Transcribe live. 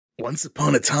Once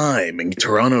upon a time in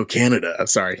Toronto, Canada.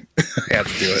 Sorry, I have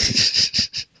to do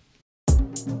it.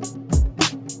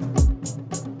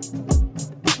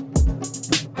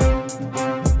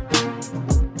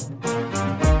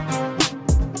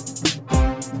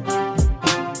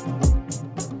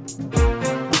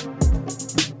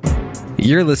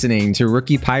 You're listening to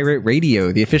Rookie Pirate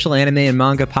Radio, the official anime and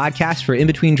manga podcast for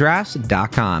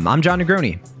InBetweenDrafts.com. I'm John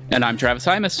Negroni. And I'm Travis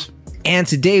Hymas. And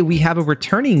today we have a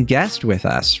returning guest with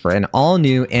us for an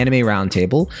all-new anime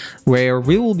roundtable where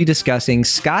we will be discussing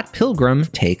Scott Pilgrim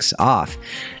Takes Off.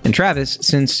 And Travis,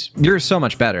 since you're so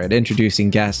much better at introducing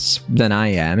guests than I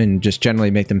am and just generally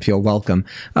make them feel welcome,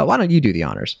 why don't you do the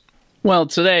honors? Well,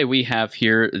 today we have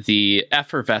here the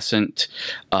effervescent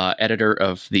editor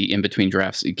of the In Between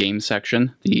Drafts game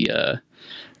section,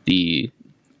 the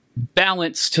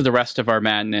balance to the rest of our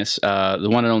madness, the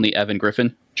one and only Evan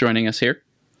Griffin joining us here.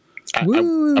 I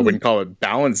wouldn't call it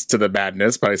balance to the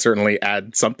madness, but I certainly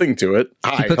add something to it.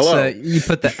 Hi, hello. You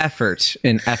put the effort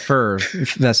in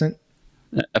effervescent.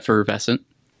 Effervescent.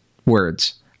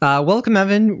 Words. Welcome,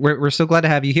 Evan. We're so glad to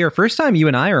have you here. First time you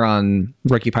and I are on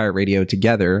Rookie Pirate Radio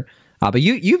together. But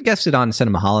you've guested on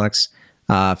Cinemaholics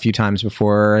a few times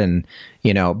before, and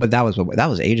but that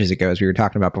was ages ago, as we were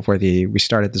talking about before we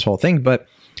started this whole thing. But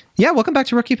yeah, welcome back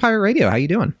to Rookie Pirate Radio. How you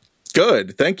doing?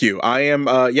 Good, thank you. I am.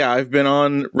 I've been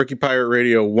on Rookie Pirate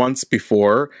Radio once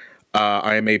before.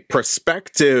 I am a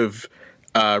prospective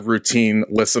routine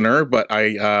listener, but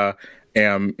I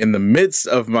am in the midst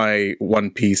of my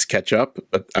One Piece catch up.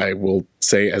 But I will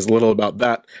say as little about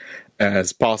that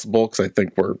as possible because I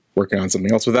think we're working on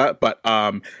something else with that. But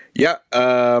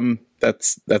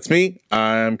that's me.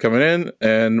 I'm coming in,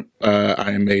 and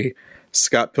I'm a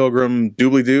Scott Pilgrim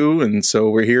doobly-doo, and so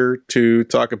we're here to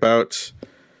talk about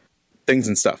things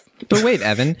and stuff. But wait,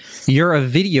 Evan, you're a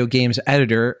video games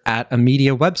editor at a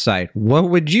media website. What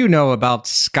would you know about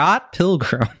Scott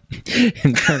Pilgrim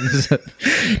in terms of...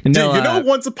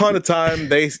 once upon a time,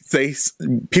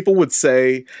 people would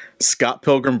say Scott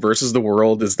Pilgrim versus the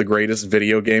World is the greatest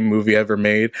video game movie ever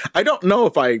made. I don't know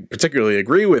if I particularly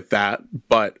agree with that,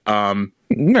 but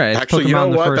right, actually, you know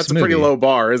what? That's a pretty low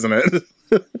bar, isn't it?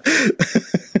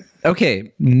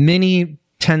 Okay, mini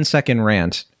 10-second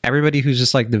rant. Everybody who's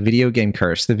just like the video game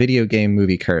curse, the video game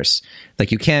movie curse.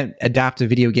 Like you can't adapt a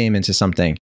video game into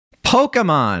something.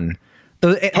 Pokemon.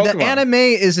 The anime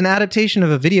is an adaptation of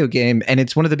a video game, and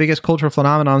it's one of the biggest cultural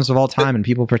phenomenons of all time, and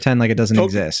people pretend like it doesn't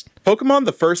exist. Pokemon,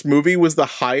 the first movie, was the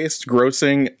highest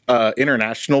grossing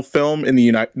international film in the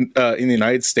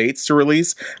United States to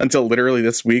release until literally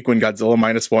this week when Godzilla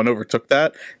 -1 overtook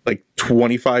that, like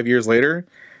 25 years later.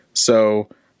 So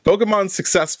Pokemon's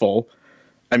successful.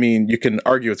 I mean, you can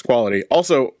argue its quality.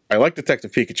 Also, I like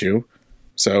Detective Pikachu,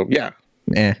 so yeah.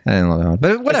 I didn't love that,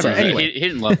 but whatever. Anyway, he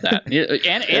didn't love that.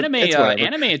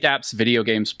 Anime adapts video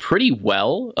games pretty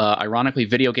well. Ironically,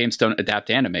 video games don't adapt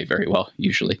anime very well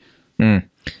usually.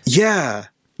 Yeah,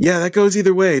 that goes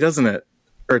either way, doesn't it?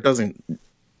 Or it doesn't.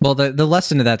 Well, the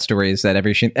lesson of that story is that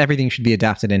everything should be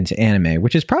adapted into anime,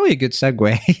 which is probably a good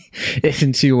segue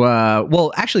into.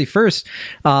 Actually, first,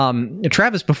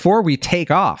 Travis, before we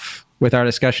take off with our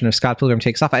discussion of Scott Pilgrim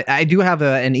Takes Off, I do have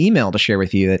an email to share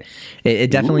with you that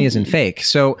it definitely isn't fake.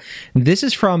 So this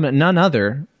is from none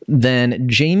other than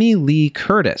Jamie Lee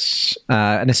Curtis,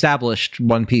 an established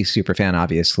One Piece superfan,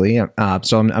 obviously.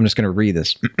 So I'm just going to read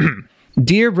this.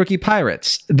 Dear Rookie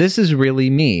Pirates, this is really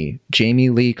me,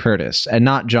 Jamie Lee Curtis, and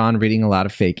not John reading a lot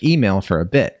of fake email for a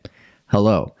bit.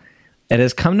 Hello. It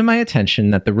has come to my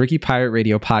attention that the Rookie Pirate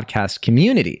Radio podcast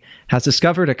community has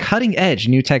discovered a cutting-edge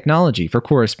new technology for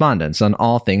correspondence on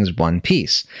all things One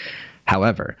Piece.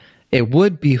 However, it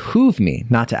would behoove me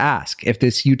not to ask if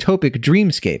this utopic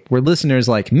dreamscape where listeners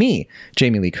like me,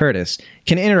 Jamie Lee Curtis,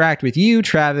 can interact with you,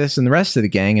 Travis, and the rest of the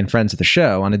gang and friends of the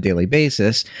show on a daily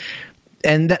basis,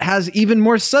 and that has even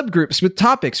more subgroups with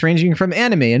topics ranging from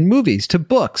anime and movies to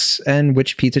books and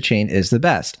which pizza chain is the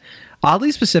best.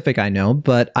 Oddly specific, I know,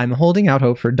 but I'm holding out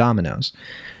hope for Domino's.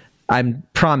 I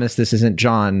promise this isn't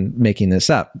John making this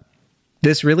up.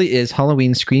 This really is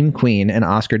Halloween Scream Queen and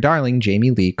Oscar darling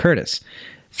Jamie Lee Curtis.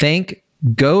 Thank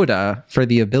Goda for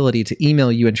the ability to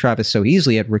email you and Travis so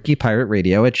easily at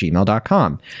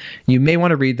rookiepirateradio@gmail.com. You may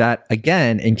want to read that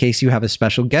again in case you have a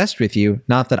special guest with you.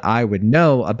 Not that I would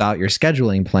know about your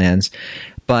scheduling plans,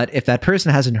 but if that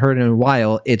person hasn't heard in a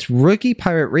while, it's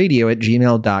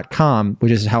rookiepirateradio@gmail.com,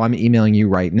 which is how I'm emailing you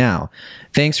right now.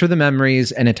 Thanks for the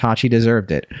memories, and Itachi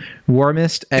deserved it.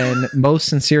 Warmest and most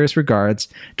sincerest regards,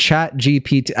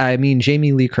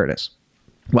 Jamie Lee Curtis.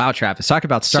 Wow, Travis, talk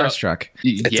about starstruck.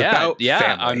 It's about family.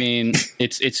 I mean,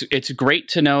 it's great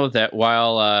to know that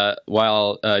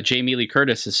while Jamie Lee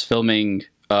Curtis is filming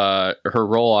her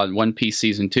role on One Piece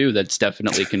season 2, that's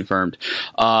definitely confirmed.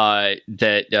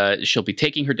 That she'll be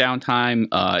taking her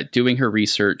downtime, doing her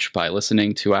research by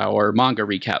listening to our manga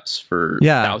recaps for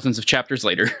thousands of chapters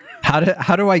later.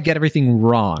 How do I get everything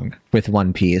wrong with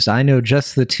One Piece? I know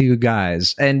just the two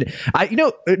guys. And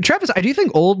Travis, I do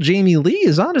think old Jamie Lee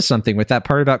is onto something with that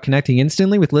part about connecting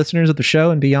instantly with listeners of the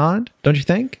show and beyond. Don't you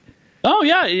think? Oh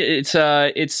yeah, it's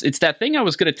that thing I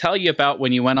was going to tell you about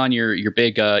when you went on your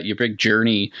big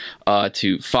journey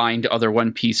to find other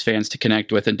One Piece fans to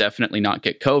connect with and definitely not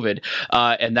get COVID.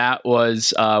 And that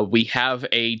was we have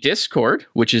a Discord,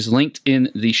 which is linked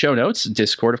in the show notes.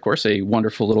 Discord, of course, a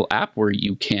wonderful little app where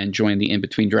you can join the In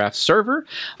Between Drafts server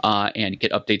and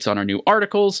get updates on our new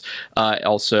articles.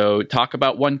 Also talk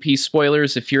about One Piece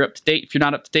spoilers if you're up to date. If you're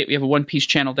not up to date, we have a One Piece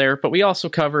channel there. But we also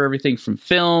cover everything from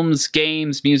films,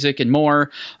 games, music, and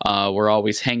more. We're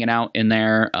always hanging out in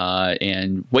there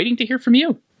and waiting to hear from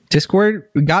you. Discord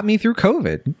got me through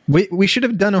COVID. We should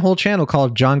have done a whole channel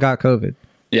called John Got COVID.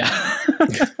 Yeah.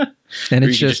 And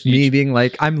it's just me being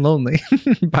like, I'm lonely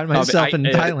by myself in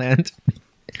Thailand.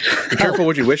 Be careful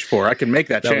what you wish for. I can make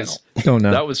that channel. Don't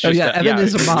know. That was just Evan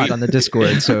is a mod on the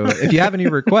Discord, so if you have any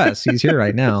requests, he's here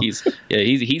right now.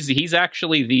 He's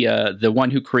actually the one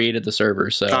who created the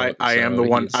server. So I am the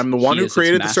one. I'm the one who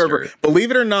created the server. Believe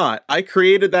it or not, I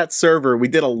created that server. We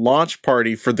did a launch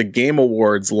party for the Game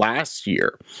Awards last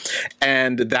year,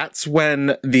 and that's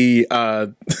when the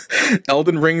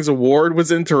Elden Ring's award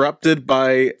was interrupted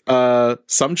by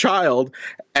some child.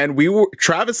 And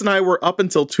Travis and I were up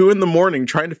until 2 a.m.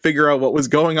 trying to figure out what was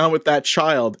going on with that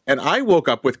child. And I woke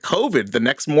up with COVID the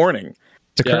next morning.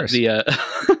 It's a curse.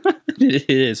 It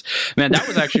is. Man, that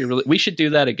was actually really... We should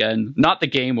do that again. Not the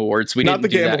Game Awards. Not the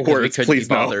Game Awards, please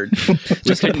no.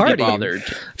 Just a party.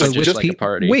 Just like a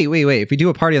party. Wait. If we do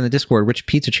a party on the Discord, which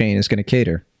pizza chain is going to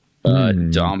cater?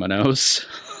 Domino's.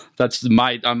 That's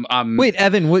my... Wait,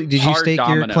 Evan, did you stake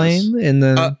Domino's. Your claim in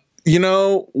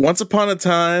the... once upon a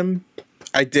time...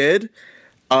 I did.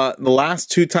 The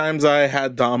last 2 times I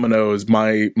had Domino's,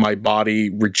 my body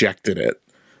rejected it.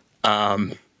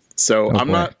 So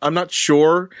I'm not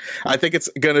sure. I think it's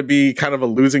going to be kind of a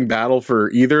losing battle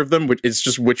for either of them. It's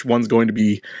just which one's going to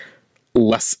be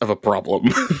less of a problem.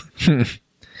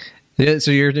 Yeah,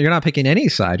 so you're not picking any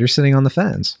side. You're sitting on the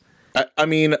fence. I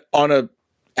mean, on a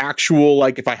actual,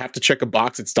 like, if I have to check a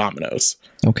box, it's Domino's.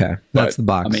 Okay, that's the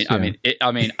box. I haven't been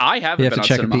on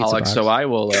Cinemaholic, so I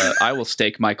will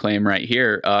stake my claim right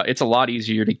here. It's a lot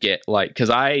easier to get, like, because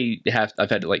I've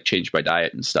had to like change my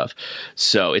diet and stuff,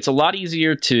 so it's a lot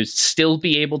easier to still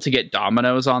be able to get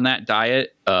Domino's on that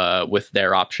diet with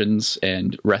their options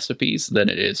and recipes than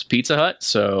it is Pizza Hut.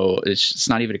 So it's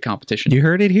not even a competition. You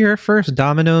heard it here first.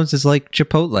 Domino's is like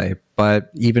Chipotle,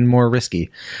 but even more risky.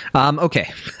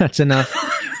 Okay, that's enough.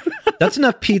 That's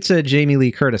enough pizza Jamie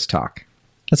Lee Curtis talk.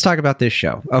 Let's talk about this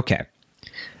show. Okay.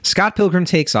 Scott Pilgrim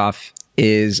Takes Off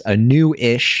is a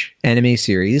new-ish anime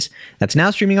series that's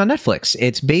now streaming on Netflix.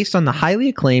 It's based on the highly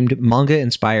acclaimed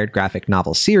manga-inspired graphic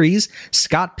novel series,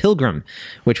 Scott Pilgrim,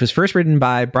 which was first written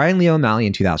by Brian Lee O'Malley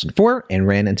in 2004 and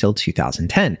ran until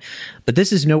 2010. But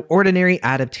this is no ordinary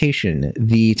adaptation.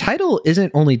 The title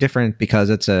isn't only different because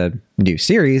it's a new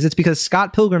series, it's because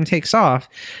Scott Pilgrim Takes Off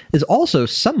is also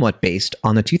somewhat based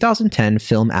on the 2010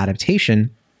 film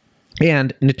adaptation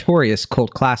and notorious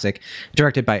cult classic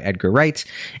directed by Edgar Wright,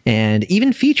 and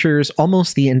even features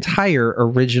almost the entire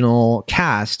original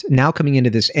cast now coming into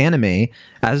this anime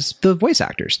as the voice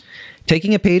actors.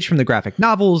 Taking a page from the graphic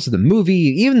novels, the movie,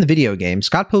 even the video game,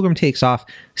 Scott Pilgrim Takes Off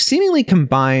seemingly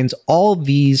combines all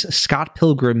these Scott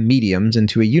Pilgrim mediums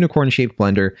into a unicorn-shaped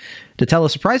blender to tell a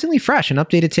surprisingly fresh and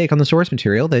updated take on the source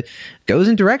material that goes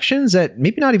in directions that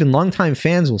maybe not even longtime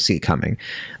fans will see coming.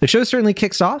 The show certainly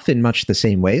kicks off in much the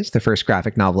same ways the first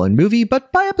graphic novel and movie,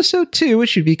 but by episode 2, it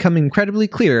should become incredibly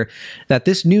clear that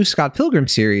this new Scott Pilgrim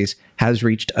series has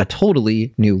reached a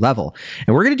totally new level.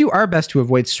 And we're going to do our best to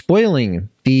avoid spoiling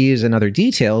these and other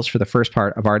details for the first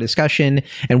part of our discussion,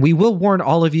 and we will warn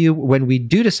all of you when we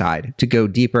do decide to go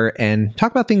deeper and talk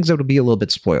about things that will be a little bit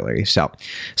spoilery. So,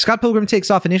 Scott Pilgrim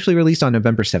Takes Off initially released on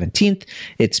November 17th.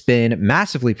 It's been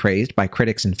massively praised by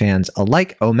critics and fans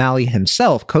alike. O'Malley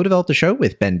himself co-developed the show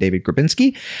with Ben David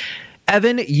Grabinski.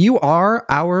 Evan, you are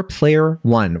our player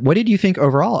one. What did you think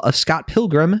overall of Scott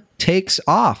Pilgrim Takes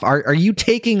Off? Are you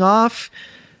taking off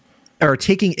or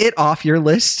taking it off your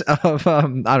list of I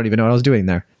don't even know what I was doing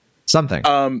there. Something.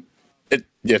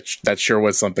 That sure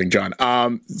was something, John.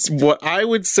 What I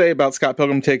would say about Scott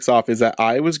Pilgrim Takes Off is that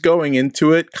I was going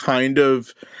into it kind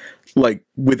of like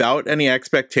without any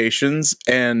expectations,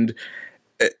 and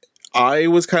I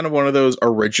was kind of one of those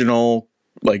original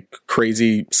like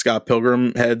crazy Scott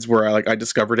Pilgrim heads where I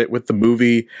discovered it with the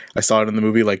movie. I saw it in the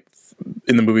movie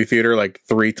in the movie theater like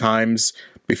 3 times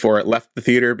before it left the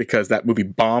theater because that movie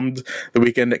bombed the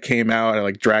weekend it came out.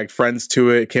 I dragged friends to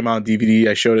it. It came out on DVD.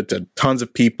 I showed it to tons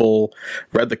of people,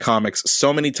 read the comics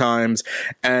so many times,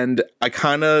 and I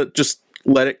kind of just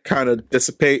let it kind of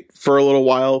dissipate for a little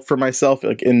while for myself.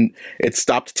 And it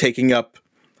stopped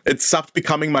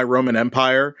becoming my Roman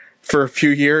Empire for a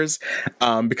few years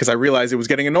because I realized it was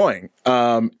getting annoying.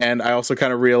 And I also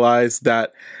kind of realized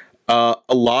that a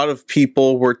lot of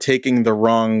people were taking the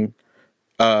wrong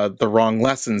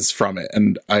lessons from it.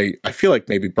 And I feel like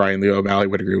maybe Brian Lee O'Malley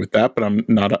would agree with that, but I'm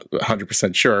not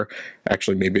 100% sure.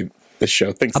 Actually, maybe this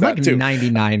show thinks I'm that too.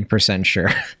 99%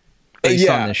 sure. Based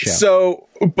on this show. So,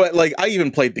 but I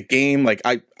even played the game.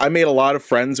 I made a lot of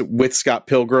friends with Scott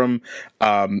Pilgrim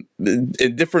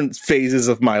in different phases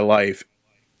of my life.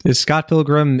 Is Scott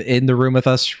Pilgrim in the room with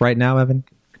us right now, Evan?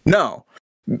 No.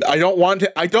 I don't want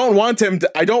him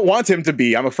to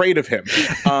be. I'm afraid of him.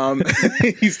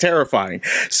 He's terrifying.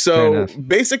 So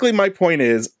basically my point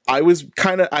is I'd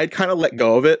kind of let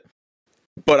go of it,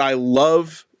 but I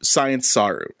love Science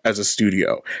Saru as a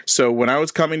studio. So when I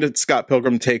was coming to Scott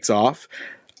Pilgrim Takes Off,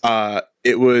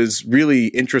 it was really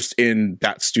interest in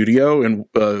that studio and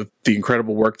the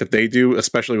incredible work that they do,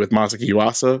 especially with Masaki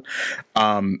Yuasa.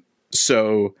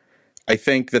 So I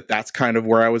think that's kind of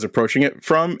where I was approaching it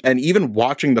from. And even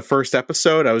watching the first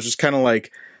episode, I was just kind of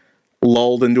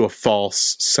lulled into a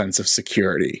false sense of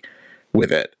security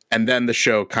with it. And then the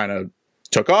show kind of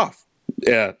took off,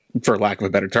 for lack of a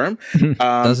better term.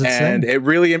 It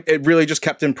really just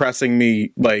kept impressing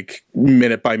me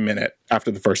minute by minute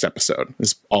after the first episode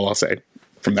is all I'll say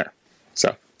from there.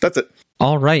 So that's it.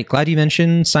 All right. Glad you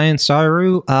mentioned Science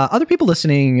Saru. Other people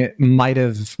listening might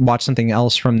have watched something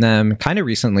else from them kind of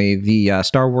recently. The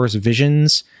Star Wars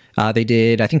Visions. They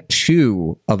did, I think,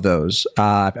 2 of those.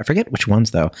 I forget which ones,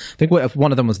 though. I think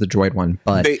one of them was the droid one.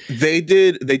 But they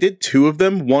did 2 of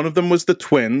them. One of them was the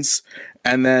twins.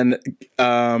 And then,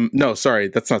 no, sorry,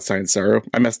 that's not Science Saru.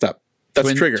 I messed up.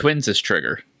 That's Trigger. Twins is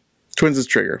Trigger. Twins is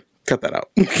Trigger. Cut that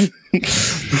out.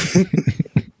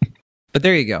 But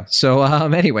there you go. So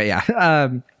anyway, yeah.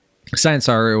 Science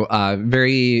Saru,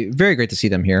 very, very great to see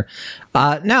them here.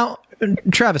 Now,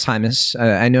 Travis Hymas,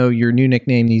 I know your new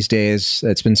nickname these days,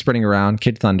 it's been spreading around,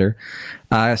 Kid Thunder.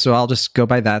 So I'll just go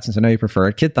by that since I know you prefer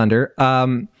it. Kid Thunder.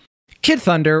 Kid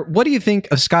Thunder, what do you think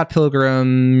of Scott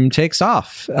Pilgrim Takes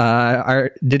Off?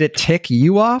 Did it tick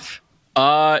you off?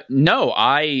 No,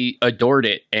 I adored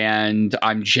it. And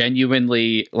I'm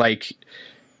genuinely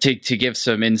to give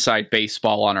some inside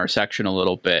baseball on our section a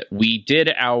little bit, we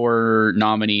did our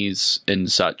nominees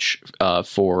and such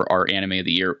for our anime of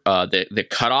the year. The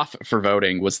cutoff for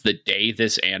voting was the day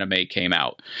this anime came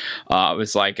out. I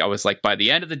was like, by the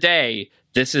end of the day,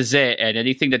 this is it, and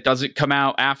anything that doesn't come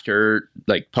out after,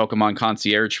 like Pokemon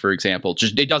Concierge, for example,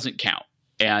 it doesn't count.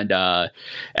 And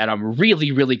I'm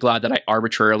really, really glad that I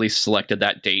arbitrarily selected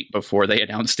that date before they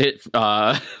announced it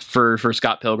for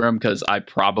Scott Pilgrim, because I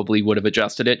probably would have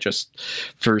adjusted it just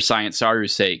for Science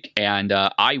Saru's sake. And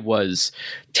I was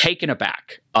taken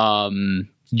aback,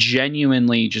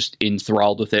 genuinely just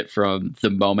enthralled with it from the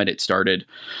moment it started.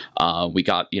 We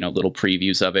got little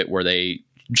previews of it where they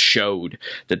showed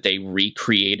that they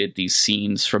recreated these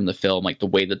scenes from the film, like the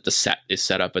way that the set is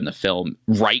set up in the film,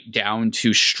 right down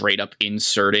to straight up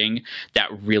inserting that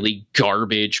really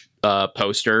garbage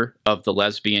poster of the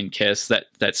lesbian kiss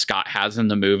that Scott has in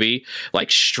the movie, like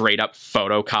straight up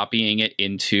photocopying it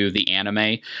into the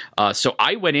anime. So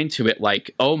I went into it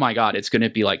like, oh my God, it's going to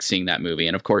be like seeing that movie.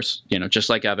 And of course, just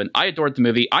like Evan, I adored the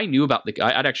movie. I knew about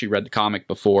I'd actually read the comic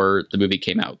before the movie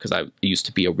came out, because I used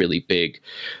to be a really big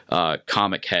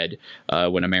comic head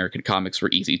when American comics were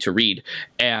easy to read.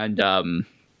 And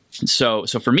so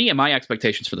for me, and my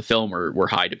expectations for the film were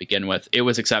high to begin with. It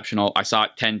was exceptional. I saw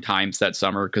it 10 times that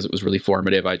summer because it was really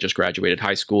formative. I just graduated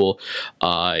high school.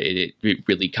 It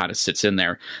really kind of sits in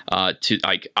there.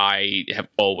 I have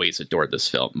always adored this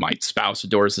film. My spouse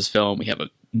adores this film. We have a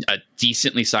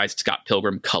decently sized Scott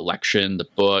Pilgrim collection, the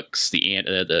books, the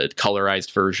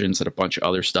colorized versions, and a bunch of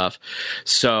other stuff.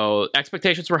 So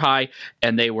expectations were high,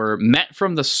 and they were met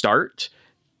from the start.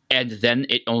 And then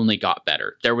it only got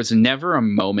better. There was never a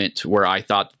moment where I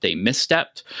thought that they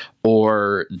misstepped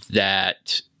or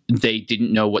that they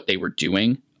didn't know what they were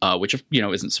doing, which,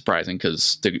 isn't surprising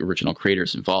because the original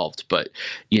creators involved. But,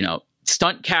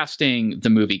 stunt casting the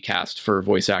movie cast for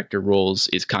voice actor roles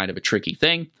is kind of a tricky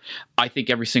thing. I think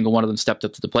every single one of them stepped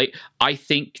up to the plate. I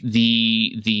think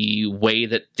the way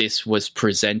that this was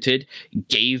presented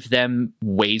gave them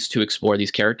ways to explore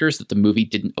these characters that the movie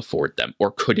didn't afford them,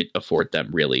 or couldn't afford them,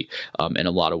 really, in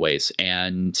a lot of ways.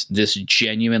 And this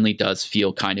genuinely does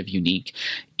feel kind of unique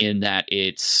in that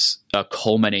it's a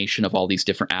culmination of all these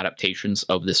different adaptations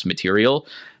of this material,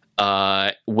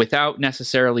 without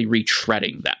necessarily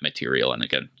retreading that material. And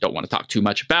again, don't want to talk too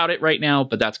much about it right now,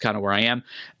 but that's kind of where I am.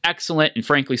 Excellent. And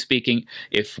frankly speaking,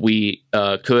 if we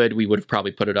could, we would have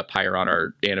probably put it up higher on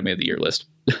our anime of the year list.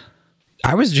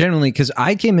 I was generally, because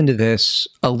I came into this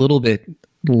a little bit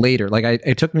later. Like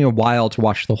it took me a while to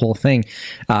watch the whole thing.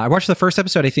 I watched the first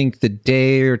episode, I think the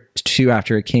day or two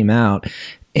after it came out.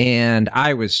 And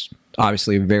I was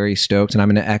obviously very stoked. And I'm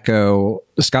going to echo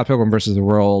Scott Pilgrim versus the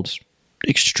World.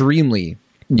 Extremely,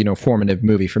 formative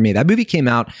movie for me. That movie came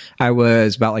out, I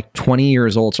was about like 20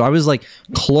 years old. So I was like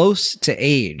close to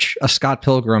age of Scott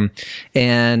Pilgrim.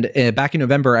 And back in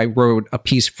November, I wrote a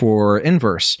piece for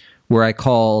Inverse where I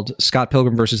called Scott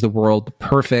Pilgrim versus the World the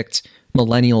perfect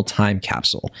millennial time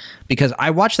capsule, because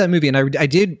I watched that movie and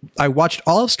I watched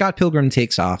all of Scott Pilgrim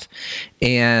Takes Off,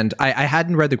 and I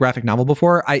hadn't read the graphic novel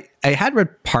before. I had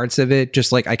read parts of it,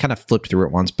 just like I kind of flipped through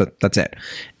it once, but that's it.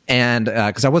 And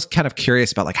because I was kind of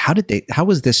curious about like how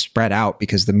was this spread out,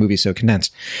 because the movie's so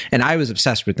condensed, and I was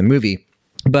obsessed with the movie.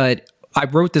 But I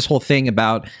wrote this whole thing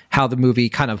about how the movie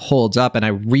kind of holds up, and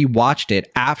I rewatched it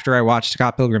after I watched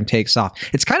Scott Pilgrim Takes Off.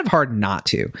 It's kind of hard not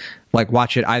to like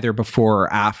watch it either before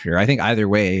or after. I think either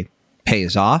way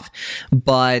pays off,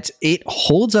 but it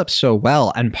holds up so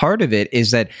well. And part of it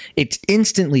is that it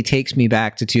instantly takes me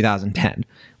back to 2010.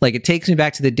 Like it takes me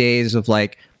back to the days of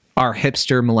like our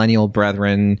hipster millennial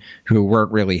brethren who weren't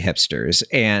really hipsters,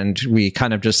 and we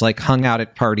kind of just like hung out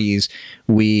at parties.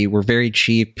 We were very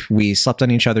cheap. We slept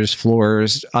on each other's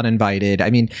floors uninvited. I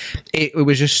mean, it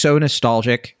was just so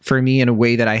nostalgic for me in a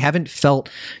way that I haven't felt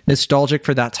nostalgic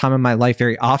for that time of my life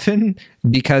very often,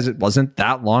 because it wasn't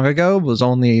that long ago. It was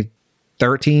only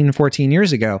 13, 14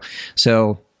 years ago.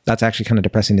 So that's actually kind of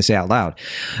depressing to say out loud.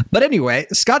 But anyway,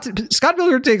 Scott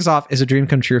Pilgrim Takes Off is a dream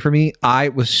come true for me. I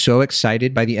was so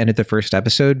excited by the end of the first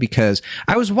episode, because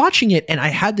I was watching it and I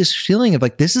had this feeling of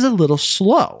like, this is a little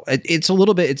slow.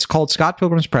 It's called Scott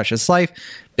Pilgrim's Precious Life,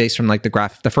 based from like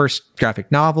the first graphic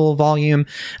novel volume.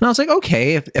 And I was like,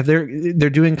 okay, if they're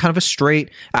doing kind of a straight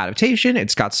adaptation,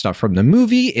 it's got stuff from the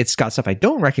movie, it's got stuff I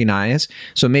don't recognize,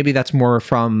 so maybe that's more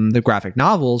from the graphic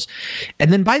novels.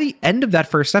 And then by the end of that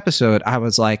first episode, I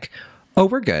was like, oh,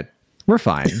 we're good, we're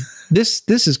fine. This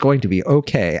is going to be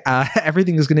okay.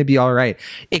 Everything is going to be all right.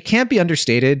 It can't be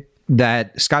understated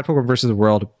that Scott Pilgrim versus the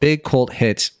World, big cult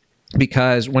hit,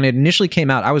 because when it initially came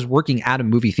out, I was working at a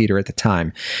movie theater at the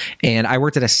time, and I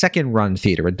worked at a second run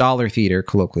theater, a dollar theater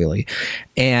colloquially,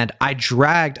 and I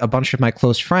dragged a bunch of my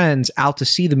close friends out to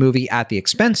see the movie at the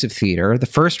expensive theater, the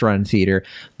first run theater,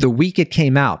 the week it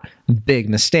came out. Big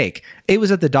mistake. It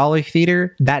was at the dollar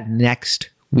theater that next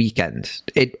weekend.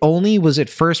 It only was at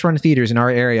first run theaters in our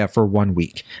area for 1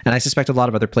 week. And I suspect a lot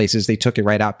of other places, they took it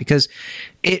right out because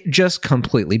it just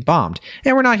completely bombed.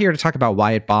 And we're not here to talk about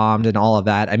why it bombed and all of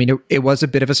that. I mean, it was a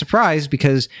bit of a surprise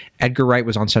because Edgar Wright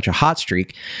was on such a hot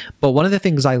streak. But one of the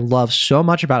things I love so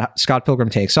much about Scott Pilgrim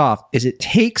Takes Off is it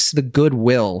takes the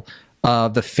goodwill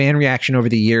of the fan reaction over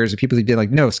the years of people who've been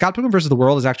like, no, Scott Pilgrim versus the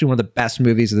World is actually one of the best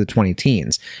movies of the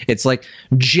 2010s. It's like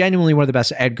genuinely one of the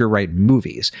best Edgar Wright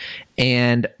movies.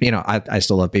 And, I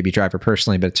still love Baby Driver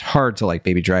personally, but it's hard to like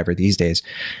Baby Driver these days.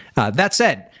 That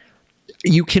said,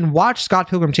 you can watch Scott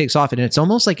Pilgrim Takes Off, and it's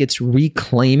almost like it's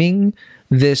reclaiming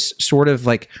this sort of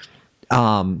like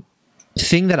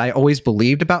thing that I always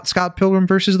believed about Scott Pilgrim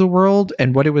versus the World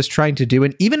and what it was trying to do,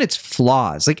 and even its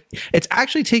flaws. Like, it's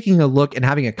actually taking a look and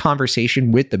having a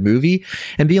conversation with the movie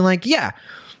and being like, yeah,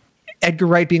 Edgar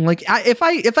Wright being like, if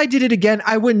I did it again,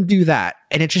 I wouldn't do that.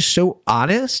 And it's just so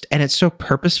honest and it's so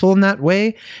purposeful in that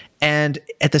way. And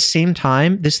at the same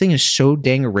time, this thing is so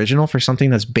dang original for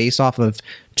something that's based off of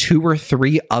 2 or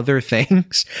 3 other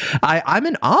things. I'm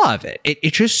in awe of it.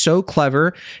 It's just so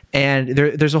clever. And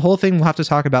there's a whole thing we'll have to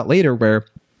talk about later where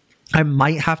I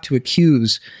might have to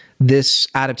accuse this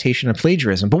adaptation of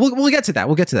plagiarism, but we'll get to that.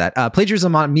 We'll get to that.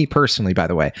 Plagiarism on me personally, by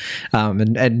the way.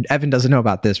 And Evan doesn't know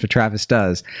about this, but Travis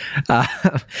does.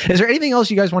 Is there anything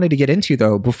else you guys wanted to get into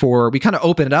though, before we kind of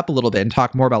open it up a little bit and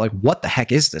talk more about like, what the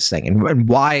heck is this thing and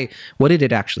why, what did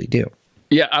it actually do?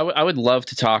 Yeah, I would love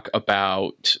to talk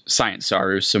about Science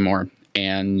Saru some more.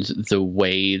 and the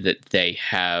way that they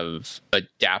have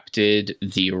adapted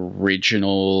the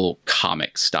original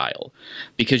comic style.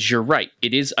 Because you're right,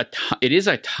 it is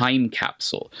a time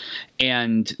capsule,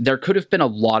 and there could have been a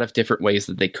lot of different ways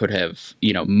that they could have,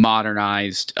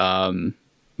 modernized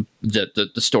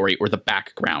the story or the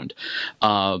background,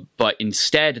 but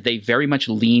instead they very much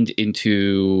leaned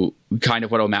into kind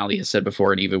of what O'Malley has said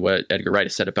before, and even what Edgar Wright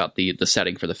has said about the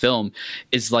setting for the film,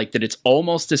 is like that it's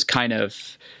almost this kind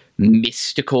of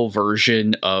mystical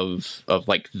version of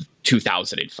like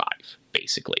 2005,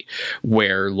 basically,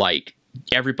 where like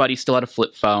everybody still had a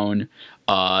flip phone.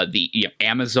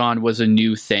 Amazon was a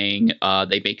new thing.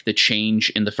 They make the change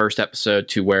in the first episode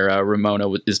to where Ramona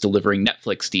is delivering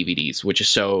Netflix DVDs, which is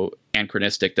so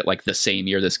anachronistic that like the same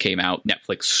year this came out,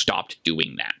 Netflix stopped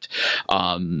doing that.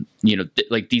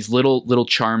 Like these little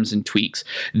charms and tweaks,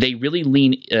 they really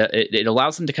lean. It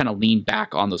allows them to kind of lean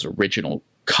back on those original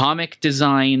comic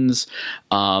designs,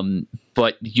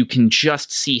 but you can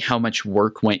just see how much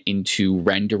work went into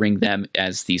rendering them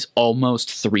as these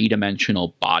almost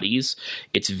three-dimensional bodies.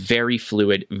 It's very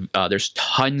fluid. There's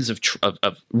tons of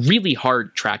really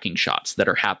hard tracking shots that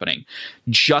are happening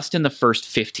just in the first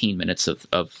 15 minutes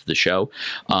of the show.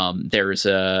 There's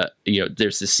the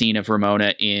scene of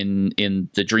Ramona in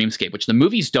the dreamscape, which the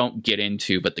movies don't get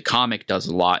into, but the comic does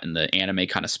a lot, and the anime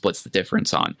kind of splits the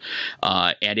difference on.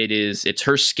 And it's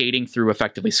her skating through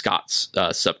effectively Scott's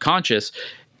subconscious,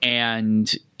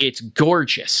 and it's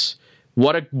gorgeous.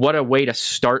 What a way to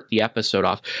start the episode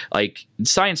off. Like,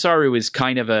 Science Saru is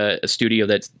kind of a studio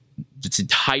its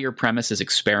entire premise is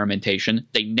experimentation.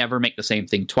 They never make the same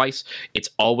thing twice. It's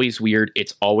always weird.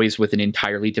 It's always with an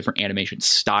entirely different animation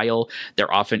style.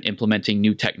 They're often implementing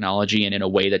new technology, and in a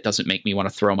way that doesn't make me want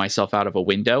to throw myself out of a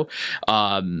window.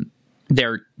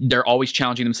 They're always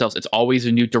challenging themselves. It's always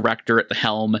a new director at the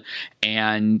helm.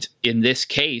 And in this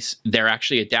case, they're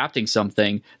actually adapting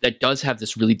something that does have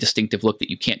this really distinctive look that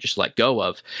you can't just let go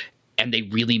of. And they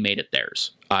really made it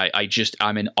theirs.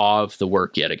 I'm in awe of the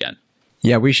work yet again.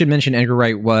 Yeah, we should mention Edgar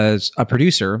Wright was a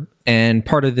producer, and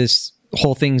part of this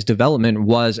whole thing's development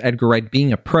was Edgar Wright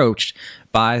being approached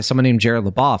by someone named Jared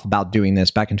LaBeouf about doing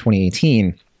this back in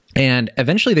 2018. And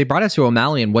eventually they brought it to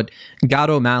O'Malley, and what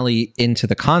got O'Malley into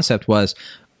the concept was,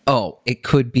 it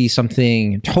could be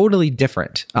something totally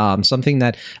different. Something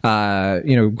that,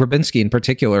 Grabinski in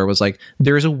particular was like,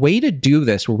 there's a way to do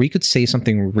this where we could say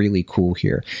something really cool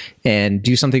here and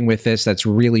do something with this that's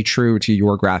really true to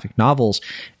your graphic novels.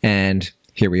 And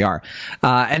here we are.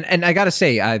 And I got to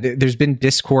say, there's been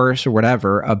discourse or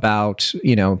whatever about,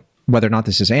 whether or not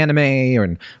this is anime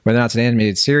or whether or not it's an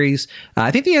animated series.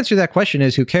 I think the answer to that question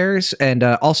is who cares? And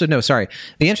the answer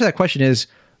to that question is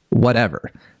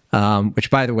whatever. Which,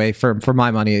 by the way, for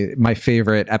my money, my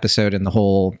favorite episode in the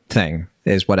whole thing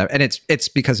is whatever. And it's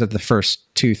because of the first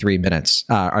 2-3 minutes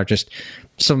are just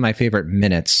some of my favorite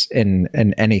minutes in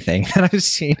anything that I've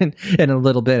seen in a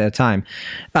little bit of time.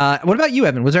 What about you,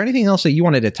 Evan? Was there anything else that you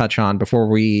wanted to touch on before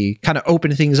we kind of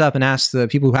open things up and ask the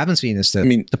people who haven't seen this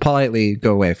to politely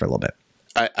go away for a little bit?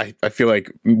 I feel like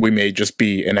we may just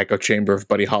be an echo chamber of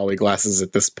Buddy Holly glasses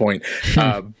at this point.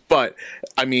 But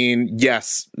I mean,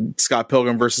 yes, Scott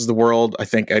Pilgrim versus the World, I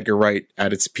think Edgar Wright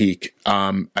at its peak.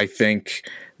 I think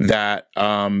that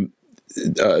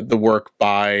the work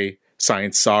by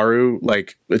Science Saru,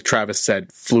 like Travis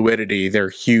said, fluidity, they're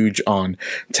huge on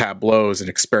tableaus and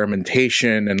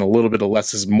experimentation, and a little bit of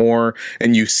less is more.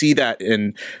 And you see that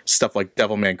in stuff like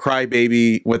Devilman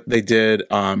Crybaby, what they did,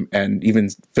 and even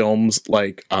films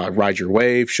like Ride Your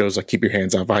Wave, shows like Keep Your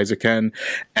Hands Off Eizouken.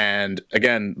 And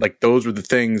again, like those were the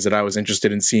things that I was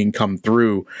interested in seeing come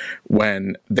through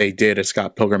when they did a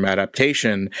Scott Pilgrim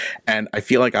adaptation. And I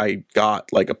feel like I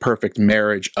got like a perfect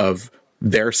marriage of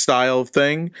their style of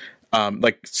thing.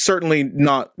 Like certainly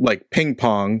not like Ping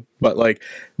Pong, but like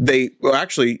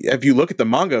actually, if you look at the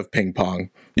manga of Ping Pong,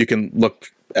 you can look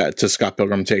to Scott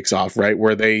Pilgrim Takes Off, right?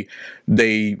 Where they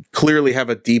clearly have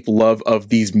a deep love of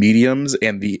these mediums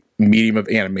and the medium of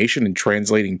animation and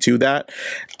translating to that.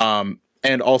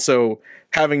 And also,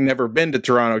 having never been to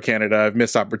Toronto, Canada, I've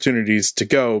missed opportunities to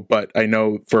go, but I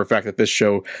know for a fact that this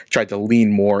show tried to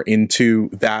lean more into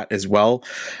that as well.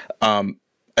 I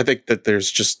think that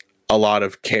there's just a lot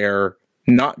of care,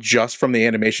 not just from the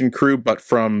animation crew, but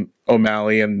from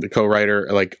O'Malley and the co-writer,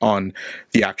 like on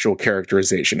the actual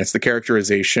characterization. It's the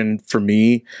characterization for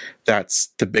me that's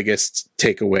the biggest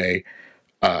takeaway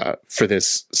for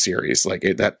this series. Like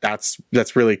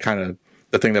that's really kind of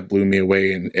the thing that blew me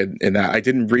away, in that I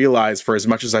didn't realize, for as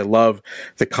much as I love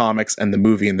the comics and the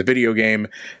movie and the video game,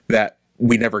 that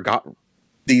we never got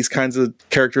these kinds of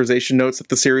characterization notes that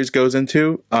the series goes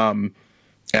into. And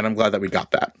I'm glad that we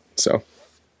got that. So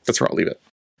that's where I'll leave it.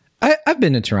 I've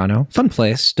been to Toronto. Fun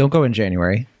place. Don't go in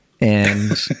January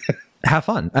and have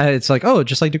fun. It's like, oh,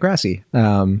 just like Degrassi.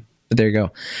 But there you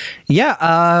go.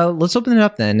 Yeah, let's open it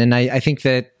up then. And I think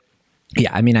that,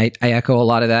 yeah, I mean, I echo a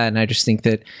lot of that. And I just think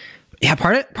that, yeah,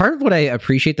 part of what I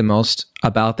appreciate the most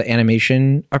about the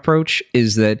animation approach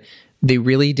is that they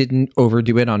really didn't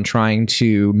overdo it on trying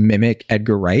to mimic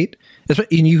Edgar Wright.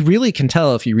 And you really can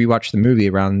tell if you rewatch the movie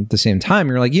around the same time.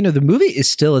 You're like, the movie is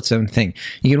still its own thing.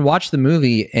 You can watch the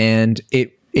movie and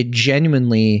it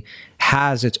genuinely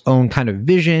has its own kind of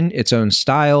vision, its own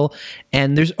style,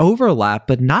 and there's overlap,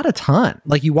 but not a ton.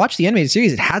 Like, you watch the animated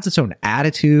series, it has its own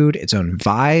attitude, its own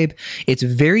vibe. It's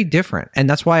very different. And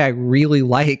that's why I really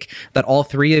like that all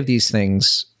three of these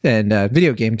things, and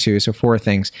video game too, so 4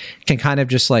 things, can kind of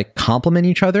just like complement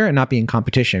each other and not be in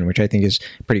competition, which I think is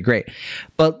pretty great.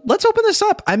 But let's open this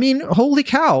up. I mean, holy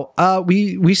cow.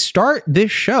 We start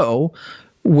this show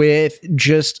with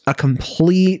just a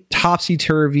complete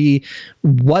topsy-turvy,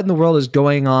 what in the world is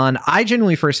going on? I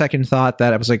genuinely for a second thought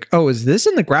that I was like, oh, is this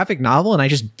in the graphic novel? And I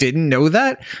just didn't know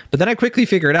that. But then I quickly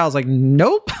figured out, I was like,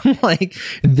 nope. Like,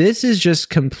 this is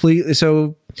just completely...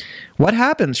 So what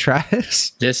happens,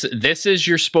 Travis? This is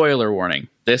your spoiler warning.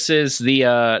 This is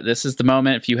the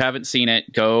moment. If you haven't seen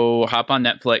it, go hop on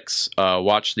Netflix,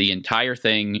 watch the entire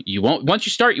thing. Once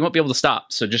you start, you won't be able to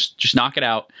stop. So just knock it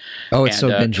out. Oh, it's so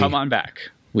bingey. Come on back.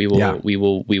 We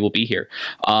will be here.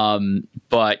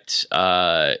 But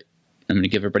I'm going to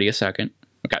give everybody a second.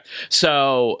 Okay.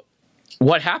 So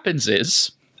what happens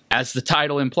is, as the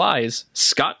title implies,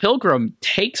 Scott Pilgrim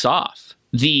takes off.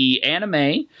 The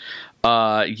anime,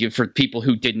 for people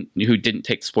who didn't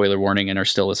take the spoiler warning and are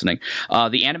still listening,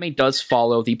 the anime does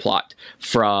follow the plot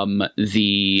from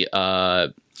the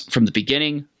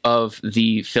beginning of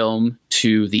the film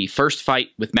to the first fight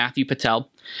with Matthew Patel.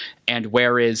 And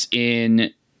whereas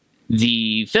in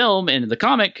the film and in the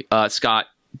comic, Scott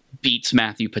beats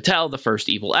Matthew Patel, the first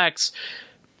Evil X,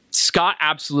 Scott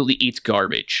absolutely eats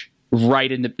garbage.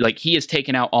 Right in the, like, he is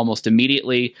taken out almost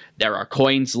immediately. There are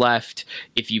coins left.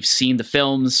 If you've seen the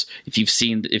films, if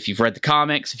you've read the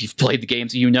comics, if you've played the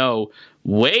games,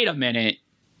 wait a minute,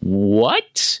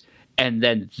 what? And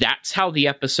then that's how the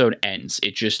episode ends.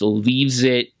 It just leaves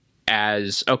it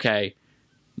as, okay,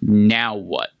 now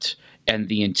what? And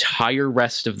the entire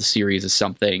rest of the series is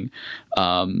something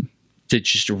that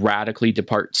just radically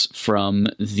departs from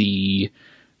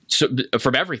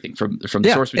from everything, from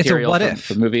the source material,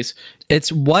 from movies.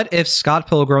 It's what if Scott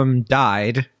Pilgrim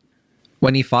died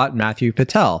when he fought Matthew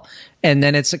Patel? And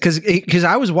then it's because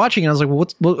I was watching and I was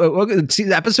like, well,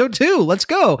 see episode 2, let's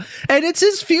go. And it's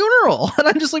his funeral. And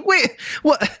I'm just like, wait,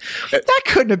 what? That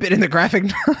couldn't have been in the graphic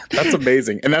novel. That's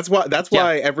amazing. And that's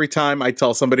why every time I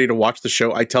tell somebody to watch the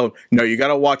show, I tell them, no, you got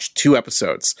to watch 2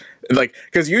 episodes. Like,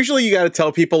 because usually you got to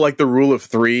tell people like the rule of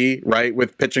 3, right?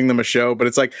 With pitching them a show. But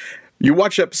it's like, you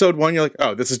watch episode 1, you're like,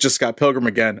 oh, this is just Scott Pilgrim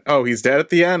again. Oh, he's dead at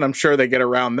the end. I'm sure they get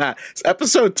around that. So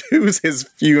episode 2 is his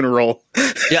funeral.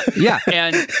 Yeah.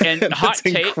 And hot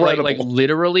take, like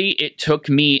literally, it took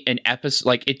me an episode.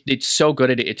 Like it's so good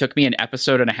at it. It took me an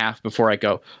episode and a half before I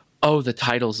go, oh, the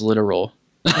title's literal.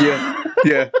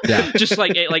 Yeah. Just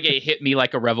like it hit me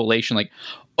like a revelation. Like,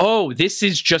 oh, this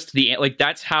is just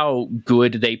that's how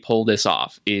good they pull this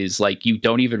off. Is like you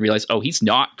don't even realize, oh, he's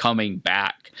not coming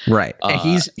back. Right. And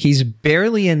he's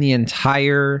barely in the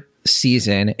entire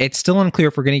season. It's still unclear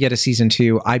if we're going to get a season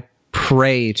 2. I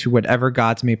pray to whatever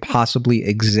gods may possibly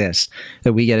exist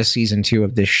that we get a season 2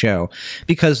 of this show,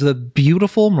 because the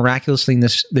beautiful, miraculous thing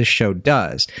this show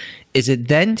does is it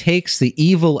then takes the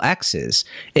evil X's,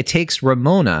 it takes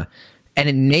Ramona, and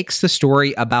it makes the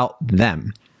story about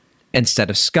them instead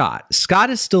of Scott. Scott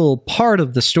is still part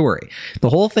of the story. The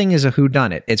whole thing is a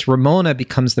whodunit. It's Ramona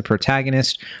becomes the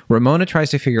protagonist. Ramona tries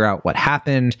to figure out what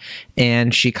happened,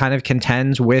 and she kind of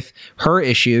contends with her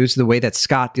issues the way that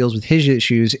Scott deals with his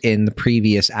issues in the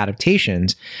previous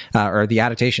adaptations, or the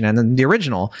adaptation and then the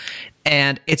original.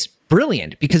 And it's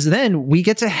brilliant because then we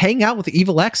get to hang out with the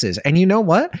evil X's. And you know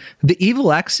what? The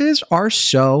evil X's are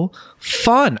so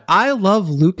fun. I love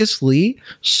Lucas Lee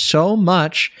so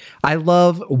much. I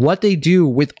love what they do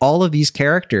with all of these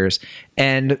characters.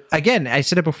 And again, I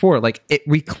said it before, like it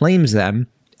reclaims them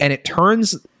and it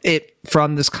turns it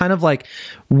from this kind of like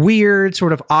weird,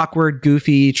 sort of awkward,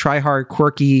 goofy, try-hard,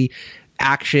 quirky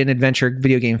action, adventure,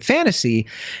 video game fantasy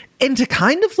into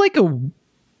kind of like a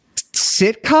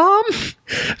sitcom,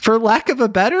 for lack of a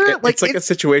better. It's like a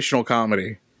situational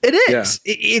comedy. It is.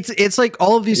 Yeah. It's like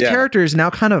all of these characters now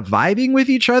kind of vibing with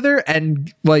each other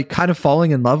and like kind of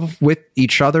falling in love with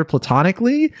each other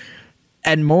platonically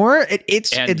and more.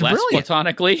 It's less brilliant.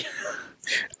 Platonically.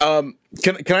 Can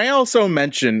I also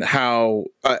mention how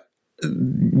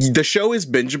the show is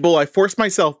bingeable? I forced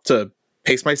myself to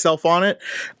pace myself on it,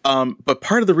 but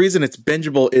part of the reason it's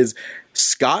bingeable is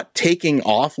Scott taking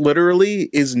off literally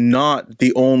is not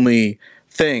the only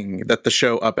thing that the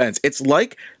show upends. It's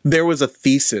like there was a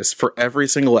thesis for every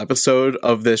single episode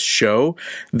of this show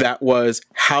that was,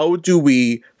 how do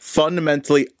we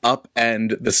fundamentally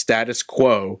upend the status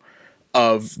quo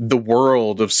of the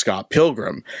world of Scott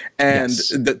Pilgrim? And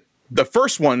Yes. the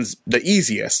first one's the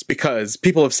easiest, because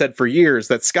people have said for years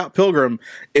that Scott Pilgrim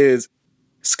is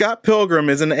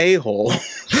an a-hole.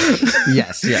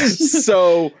 Yes.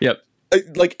 So, Yep.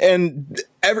 and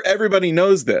everybody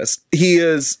knows this. He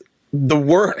is the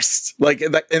worst.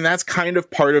 And that's kind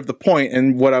of part of the point,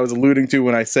 and what I was alluding to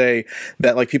when I say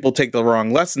that, like, people take the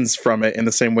wrong lessons from it, in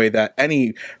the same way that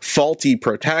any faulty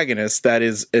protagonist that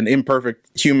is an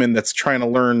imperfect human that's trying to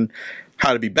learn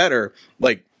how to be better,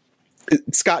 like,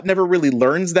 Scott never really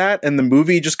learns that, and the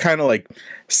movie just kind of like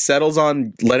settles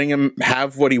on letting him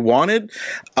have what he wanted.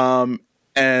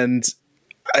 And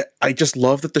I just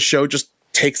love that the show just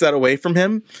takes that away from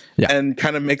him and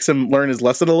kind of makes him learn his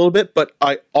lesson a little bit. But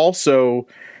I also,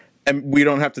 and we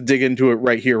don't have to dig into it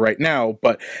right here, right now,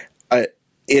 but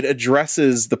it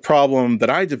addresses the problem that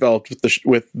I developed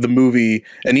with the movie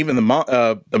and even the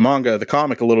manga, the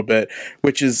comic a little bit,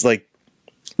 which is like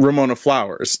Ramona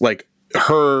Flowers, like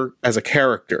her as a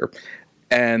character.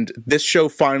 And this show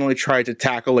finally tried to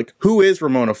tackle, like, who is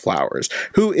Ramona Flowers?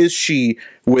 Who is she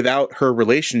without her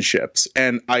relationships?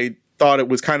 And I thought it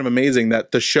was kind of amazing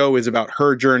that the show is about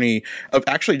her journey of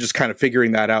actually just kind of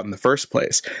figuring that out in the first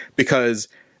place. Because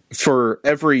for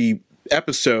every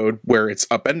episode where it's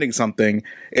upending something,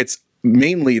 it's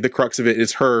mainly the crux of it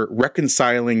is her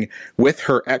reconciling with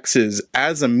her exes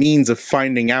as a means of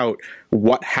finding out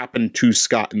what happened to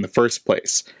Scott in the first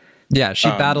place. Yeah, she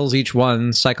battles each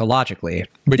one psychologically,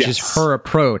 which is her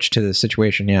approach to the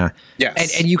situation. Yeah.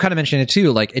 Yes. And you kind of mentioned it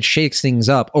too, like, it shakes things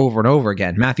up over and over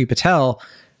again. Matthew Patel,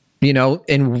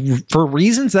 and for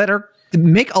reasons that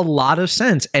make a lot of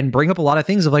sense and bring up a lot of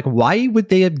things of, like, why would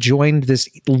they have joined this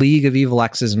League of Evil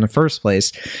Exes in the first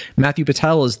place? Matthew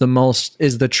Patel is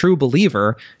the true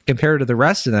believer compared to the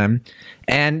rest of them.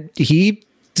 And he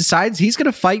decides he's going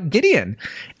to fight Gideon,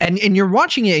 and you're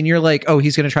watching it and you're like, oh,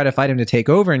 he's going to try to fight him to take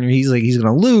over, and he's going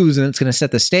to lose, and it's going to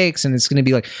set the stakes, and it's going to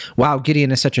be like, wow,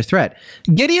 Gideon is such a threat.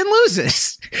 Gideon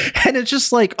loses, and it's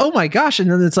just like, oh my gosh.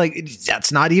 And then it's like,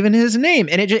 that's not even his name,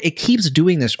 and it keeps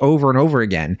doing this over and over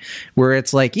again, where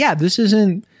it's like, yeah, this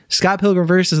isn't Scott Pilgrim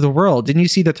versus the World. Didn't you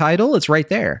see the title? It's right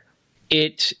there.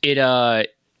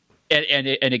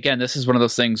 And again, this is one of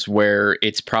those things where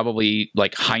it's probably,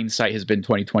 like, hindsight has been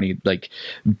 2020. Like,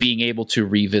 being able to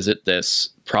revisit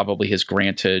this probably has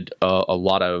granted a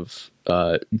lot of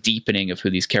deepening of who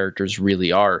these characters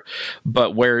really are.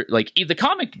 But where, like, the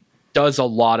comic does a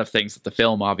lot of things that the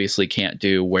film obviously can't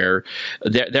do, where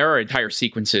there are entire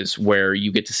sequences where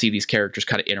you get to see these characters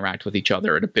kind of interact with each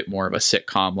other in a bit more of a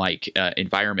sitcom-like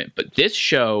environment. But this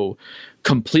show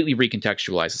completely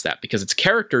recontextualizes that, because it's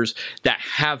characters that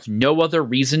have no other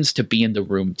reasons to be in the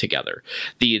room together.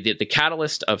 The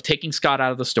catalyst of taking Scott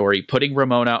out of the story, putting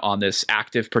Ramona on this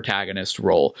active protagonist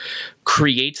role,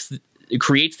 creates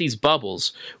these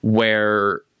bubbles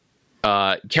where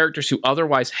characters who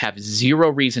otherwise have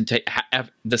zero reason to have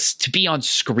this to be on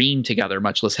screen together,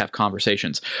 much less have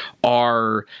conversations,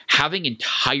 are having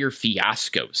entire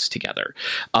fiascos together.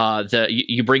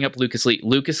 You bring up Lucas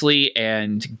Lee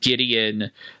and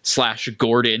Gideon /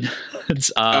 Gordon.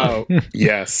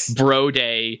 Yes, bro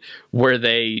day, where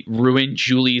they ruin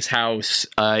Julie's house.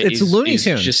 It's Looney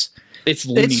Tunes. It's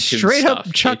Looney Tunes straight stuff.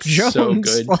 up Chuck It's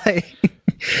Jones. So good.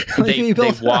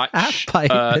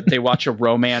 They watch a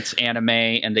romance anime,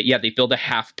 and they build a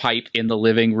half pipe in the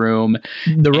living room.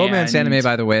 The romance anime,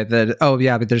 by the way,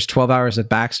 but there's 12 hours of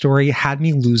backstory, had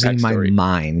me losing my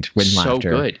mind with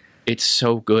laughter. So good. It's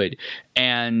so good.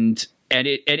 And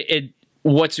it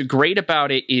what's great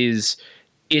about it is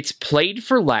it's played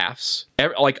for laughs.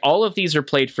 Like, all of these are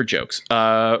played for jokes.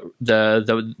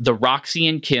 The Roxy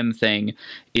and Kim thing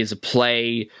is a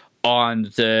play on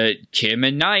the Kim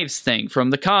and Knives thing from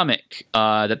the comic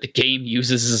that the game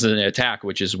uses as an attack,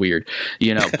 which is weird,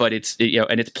 but it's,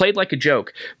 and it's played like a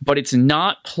joke, but it's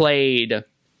not played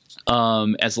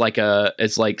as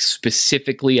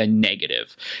specifically a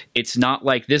negative. It's not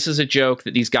like, this is a joke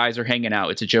that these guys are hanging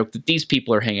out. It's a joke that these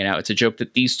people are hanging out. It's a joke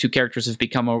that these two characters have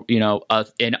become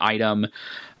an item.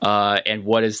 And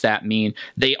what does that mean?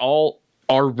 They all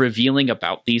are revealing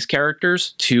about these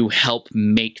characters to help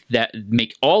make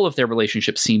all of their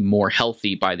relationships seem more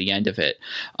healthy by the end of it.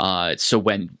 So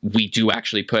when we do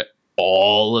actually put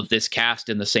all of this cast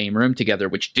in the same room together,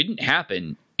 which didn't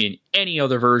happen in any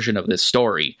other version of this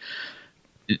story.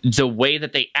 The way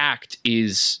that they act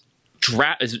is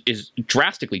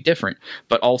drastically different,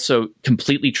 but also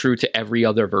completely true to every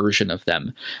other version of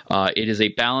them. It is a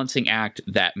balancing act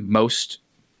that most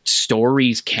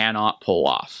stories cannot pull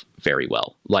off very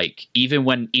well. Like even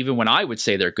when I would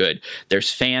say they're good,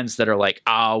 there's fans that are like,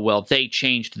 well, they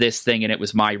changed this thing and it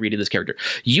was my read of this character.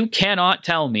 You cannot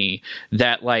tell me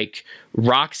that like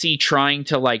Roxy trying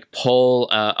to like pull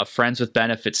a friends with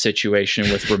benefits situation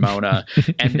with Ramona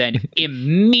and then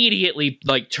immediately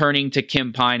like turning to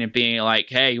Kim Pine and being like,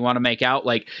 hey, you want to make out?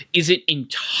 Like, is it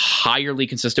entirely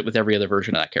consistent with every other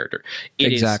version of that character?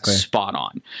 It is spot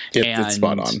on. It's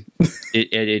spot on.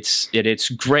 It's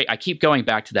great. I keep going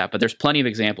back to that, but there's plenty of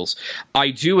examples.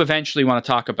 I do eventually want to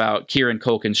talk about Kieran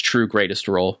Culkin's true greatest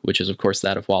role, which is of course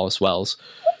that of Wallace Wells.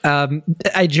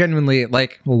 I genuinely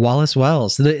like Wallace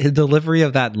Wells, the delivery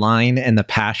of that line and the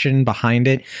passion behind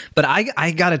it. But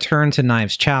I got to turn to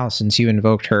Knives Chow since you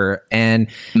invoked her, and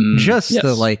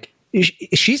the like,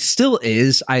 she still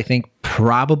is, I think,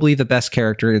 probably the best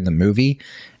character in the movie.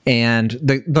 And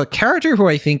the character who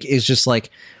I think is just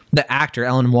like the actor,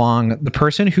 Ellen Wong, the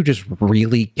person who just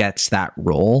really gets that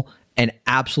role and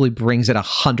absolutely brings it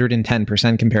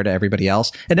 110% compared to everybody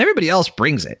else. And everybody else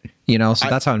brings it, so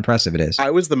that's how impressive it is. I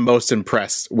was the most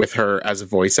impressed with her as a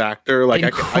voice actor. Like,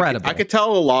 incredible. I could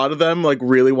tell a lot of them like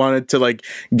really wanted to like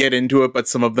get into it, but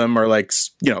some of them are like,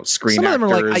 screen actors. Some of them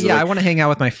are like, I want to hang out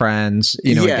with my friends,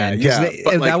 again.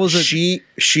 But that was she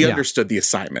understood the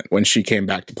assignment when she came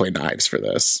back to play Knives for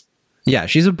this. Yeah,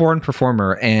 she's a born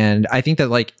performer. And I think that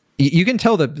like, you can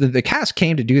tell that the cast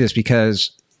came to do this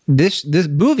because this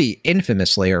movie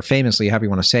infamously or famously, however you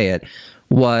want to say it,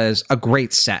 was a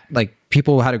great set. Like,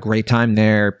 people had a great time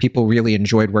there. People really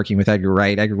enjoyed working with Edgar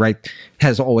Wright. Edgar Wright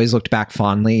has always looked back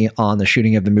fondly on the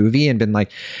shooting of the movie and been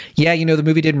like, yeah, the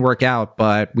movie didn't work out,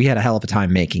 but we had a hell of a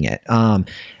time making it.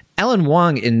 Ellen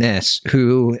Wong in this,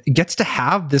 who gets to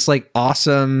have this like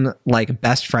awesome like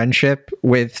best friendship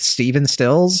with Steven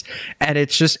Stills, and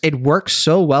it works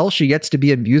so well. She gets to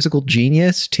be a musical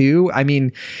genius too. I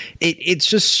mean, it's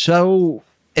just so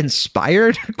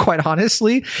inspired, quite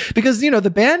honestly, because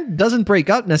the band doesn't break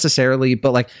up necessarily,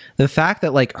 but like the fact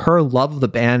that like her love of the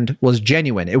band was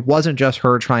genuine. It wasn't just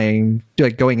her trying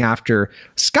like going after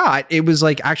Scott. It was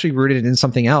like actually rooted in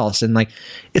something else, and like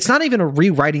it's not even a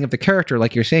rewriting of the character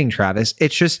like you're saying, Travis.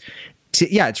 It's just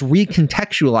it's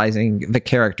recontextualizing the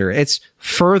character. It's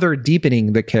further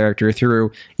deepening the character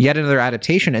through yet another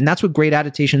adaptation. And that's what great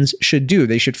adaptations should do.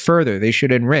 They should further, they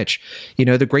should enrich.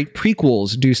 The great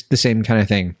prequels do the same kind of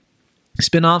thing.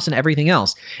 Spin-offs and everything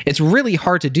else. It's really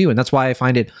hard to do. And that's why I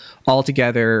find it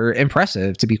altogether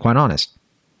impressive, to be quite honest.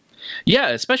 Yeah,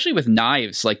 especially with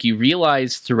Knives, like you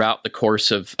realize throughout the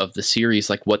course of the series,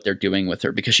 like what they're doing with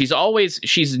her, because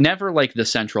she's never like the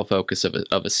central focus of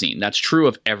a scene. That's true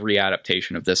of every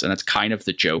adaptation of this. And that's kind of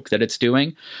the joke that it's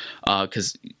doing,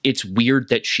 because it's weird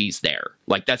that she's there.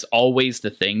 Like that's always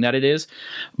the thing that it is.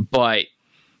 But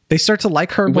they start to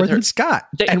like her more than Scott.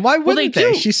 And why wouldn't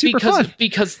they? She's super fun.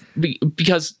 Because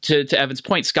to Evan's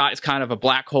point, Scott is kind of a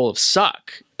black hole of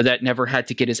suck that never had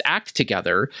to get his act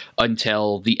together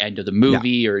until the end of the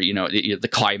movie or, the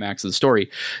climax of the story.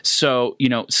 So,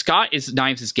 Scott is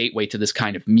Knives' gateway to this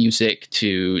kind of music,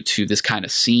 to this kind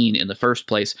of scene in the first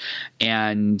place.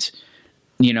 And,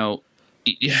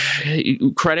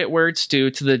 credit where it's due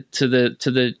to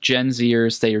the Gen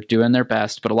Zers. They are doing their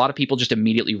best, but a lot of people just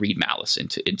immediately read malice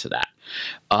into that.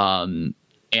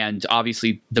 And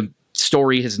obviously the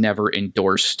story has never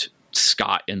endorsed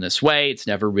Scott in this way. It's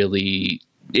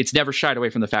never shied away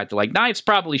from the fact that like Knives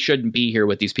probably shouldn't be here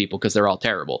with these people because they're all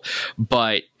terrible.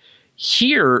 But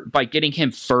here, by getting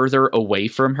him further away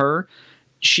from her,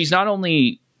 she's not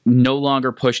only no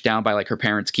longer pushed down by like her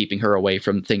parents keeping her away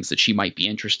from things that she might be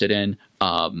interested in,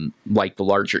 like the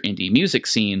larger indie music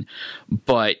scene,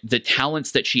 but the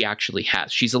talents that she actually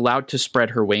has. She's allowed to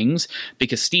spread her wings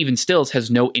because Steven Stills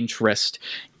has no interest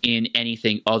in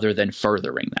anything other than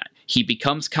furthering that. He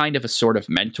becomes kind of a sort of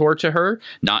mentor to her,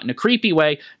 not in a creepy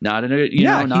way, not in a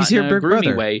not in a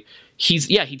groomy way. He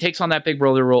takes on that big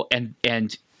brother role,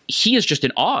 and he is just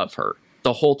in awe of her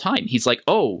the whole time. He's like,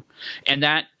 oh, and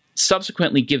that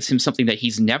subsequently gives him something that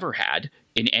he's never had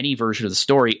in any version of the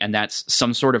story, and that's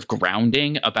some sort of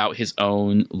grounding about his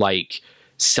own like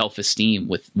self-esteem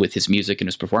with his music and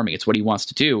his performing. It's what he wants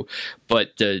to do,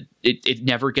 but it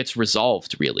never gets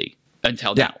resolved really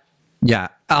until now. Yeah.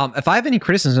 If I have any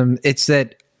criticism, it's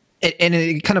that And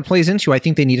it kind of plays into, I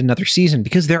think they need another season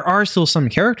because there are still some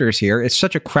characters here. It's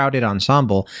such a crowded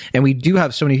ensemble, and we do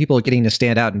have so many people getting to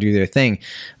stand out and do their thing.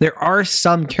 There are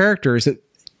some characters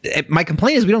that my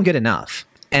complaint is we don't get enough.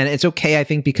 And it's okay, I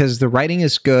think, because the writing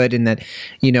is good and that,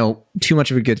 too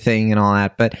much of a good thing and all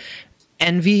that. But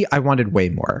Envy, I wanted way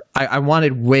more. I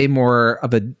wanted way more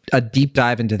of a deep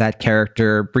dive into that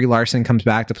character. Brie Larson comes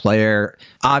back to play her.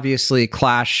 Obviously,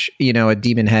 Clash, a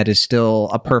Demon Head is still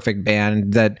a perfect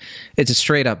band. That it's a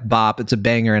straight up bop. It's a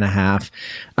banger and a half.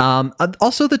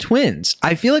 Also, the twins.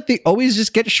 I feel like they always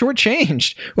just get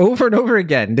shortchanged over and over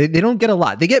again. They don't get a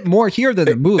lot. They get more here than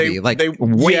the movie.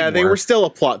 They were still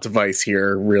a plot device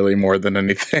here, really, more than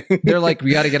anything. They're like,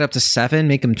 we got to get up to 7,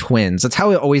 make them twins. That's how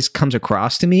it always comes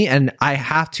across to me. And I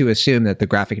have to assume that the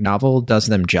graphic novel does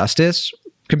them justice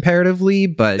comparatively,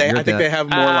 but I think they have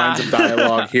more lines of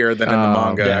dialogue here than in the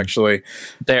manga. Yeah. Actually,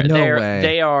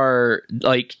 they are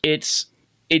like it's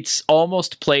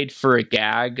almost played for a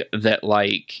gag that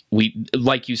like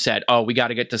you said, oh, we got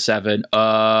to get to 7,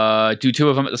 do 2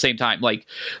 of them at the same time, like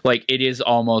it is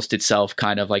almost itself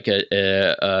kind of like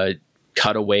a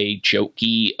cutaway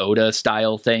jokey Oda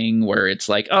style thing where it's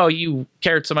like, oh, you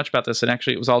cared so much about this and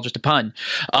actually it was all just a pun,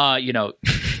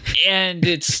 and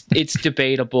it's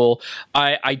debatable.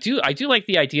 I do like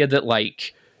the idea that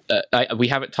like we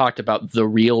haven't talked about the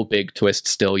real big twist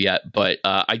still yet, but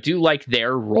I do like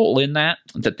their role in that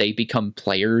they become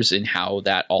players in how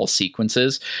that all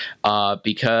sequences,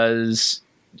 because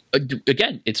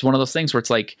again, it's one of those things where it's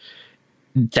like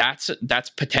that's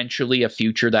potentially a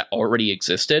future that already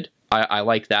existed. I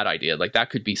like that idea. Like that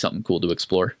could be something cool to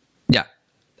explore. Yeah.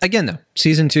 Again, though,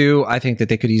 season 2, I think that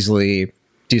they could easily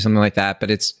do something like that,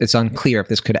 but it's unclear if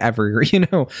this could ever,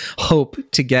 hope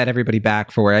to get everybody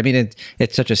back for it. I mean,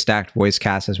 it's such a stacked voice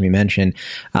cast, as we mentioned.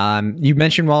 You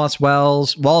mentioned Wallace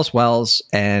Wells,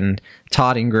 and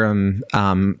Todd Ingram.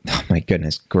 Oh my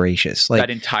goodness gracious! Like that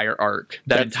entire arc.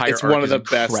 It's one of the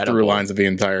best through lines of the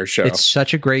entire show. It's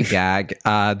such a great gag.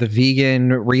 The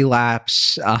vegan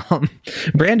relapse.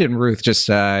 Brandon Ruth just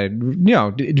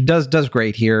does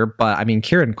great here, but I mean,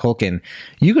 Kieran Culkin,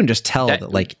 you can just tell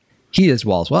that like. He is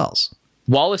Wallace Wells.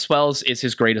 Wallace Wells is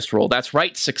his greatest role. That's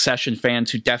right, Succession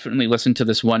fans who definitely listen to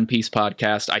this One Piece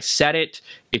podcast. I said it.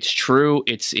 It's true.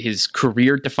 It's his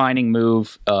career-defining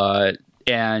move.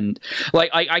 And like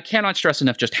I cannot stress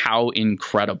enough just how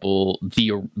incredible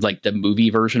the movie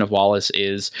version of Wallace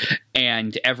is,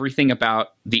 and everything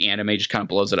about the anime just kind of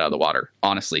blows it out of the water.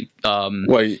 Honestly,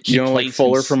 like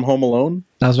Fuller from Home Alone?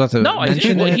 I was about to. No, I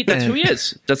think that's who he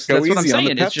is. That's what I'm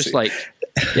saying. It's just like.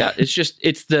 Yeah, it's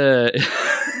the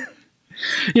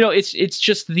it's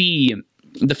just the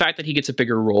fact that he gets a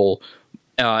bigger role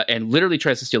and literally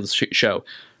tries to steal the show,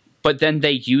 but then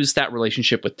they use that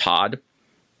relationship with Todd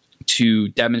to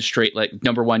demonstrate, like,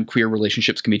 number one, queer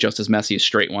relationships can be just as messy as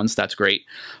straight ones. That's great.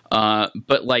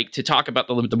 But like to talk about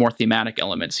the more thematic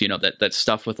elements, that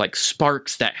stuff with like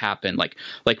sparks that happen, like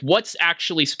what's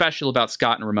actually special about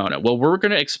Scott and Ramona? Well, we're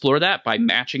going to explore that by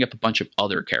matching up a bunch of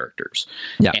other characters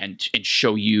and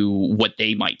show you what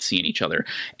they might see in each other.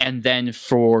 And then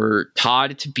for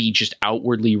Todd to be just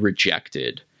outwardly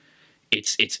rejected,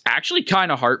 it's actually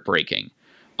kind of heartbreaking.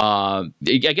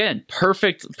 Again,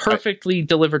 perfectly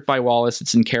delivered by Wallace.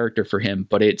 It's in character for him,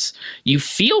 but you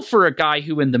feel for a guy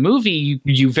who in the movie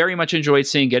you very much enjoyed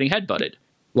seeing getting headbutted.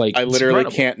 Like I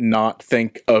literally can't not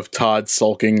think of Todd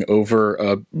sulking over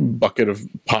a bucket of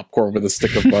popcorn with a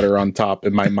stick of butter on top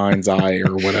in my mind's eye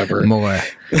or whatever. More.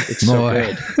 It's so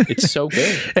good. It's so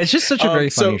good. It's just such a very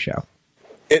funny show.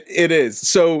 It is.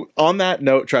 So on that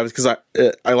note, Travis, because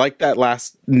I like that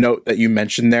last note that you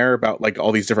mentioned there about like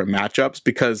all these different matchups,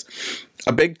 because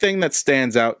a big thing that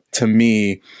stands out to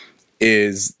me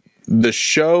is the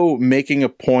show making a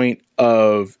point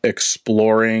of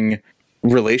exploring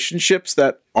relationships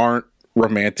that aren't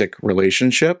romantic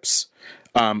relationships.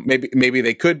 Maybe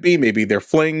they could be, maybe they're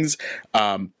flings,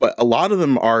 but a lot of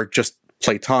them are just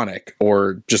platonic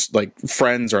or just like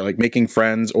friends or like making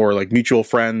friends or like mutual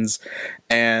friends.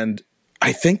 And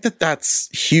I think that that's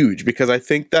huge, because I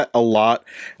think that a lot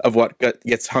of what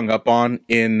gets hung up on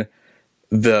in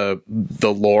the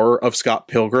lore of Scott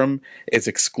Pilgrim is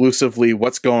exclusively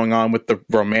what's going on with the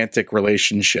romantic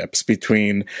relationships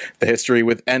between the history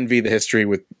with Envy, the history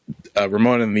with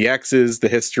Ramona and the exes, the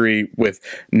history with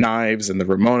Knives and the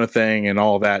Ramona thing and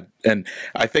all that. And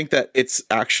I think that it's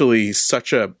actually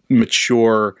such a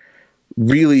mature,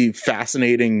 really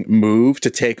fascinating move to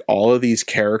take all of these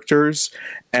characters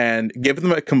and give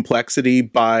them a complexity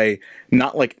by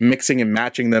not like mixing and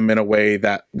matching them in a way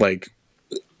that like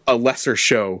a lesser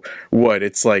show would.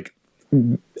 It's like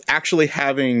actually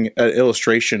having an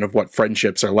illustration of what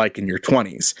friendships are like in your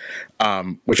 20s,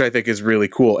 which I think is really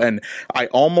cool. And I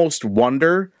almost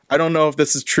wonder, I don't know if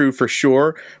this is true for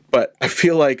sure, but I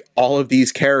feel like all of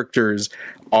these characters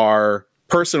are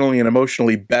personally and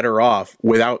emotionally better off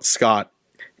without Scott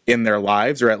in their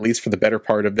lives, or at least for the better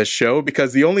part of this show,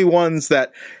 because the only ones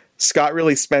that Scott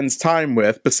really spends time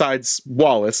with, besides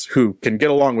Wallace, who can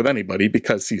get along with anybody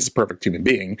because he's a perfect human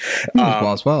being,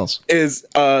 Wallace. is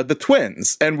the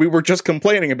twins. And we were just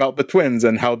complaining about the twins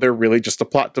and how they're really just a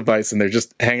plot device, and they're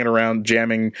just hanging around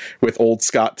jamming with old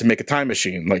Scott to make a time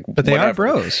machine. Like, but they whatever.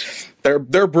 are bros.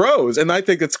 They're bros, and I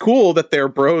think it's cool that they're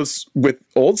bros with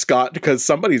old Scott, because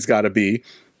somebody's got to be.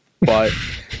 But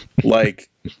like,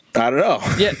 I don't know.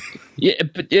 Yeah,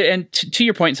 but and to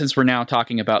your point, since we're now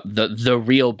talking about the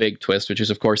real big twist, which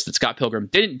is, of course, that Scott Pilgrim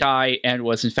didn't die and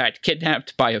was in fact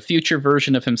kidnapped by a future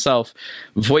version of himself,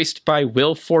 voiced by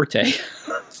Will Forte.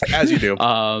 As you do.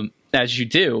 As you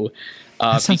do.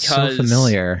 That sounds so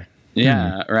familiar.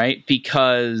 Yeah, right?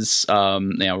 Because,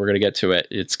 we're going to get to it.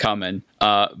 It's coming.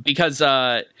 Because,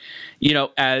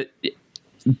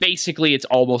 basically it's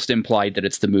almost implied that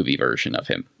it's the movie version of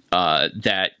him.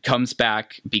 That comes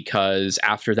back because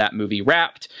after that movie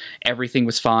wrapped, everything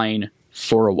was fine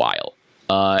for a while.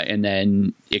 And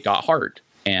then it got hard.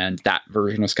 And that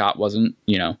version of Scott wasn't,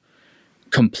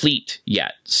 complete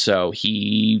yet. So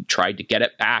he tried to get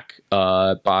it back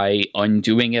by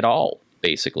undoing it all,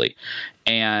 basically.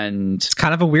 And it's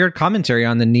kind of a weird commentary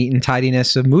on the neat and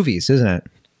tidiness of movies, isn't it?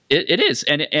 It is,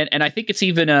 and I think it's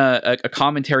even a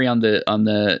commentary on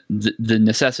the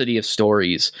necessity of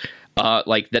stories.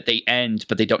 Like that they end,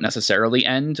 but they don't necessarily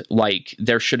end. Like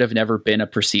there should have never been a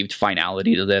perceived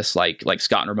finality to this, like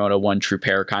Scott and Ramona, one true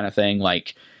pair kind of thing.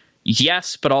 Like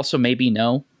yes, but also maybe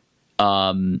no.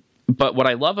 But what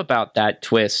I love about that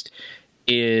twist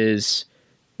is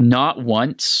not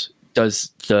once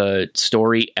does the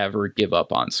story ever give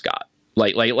up on Scott.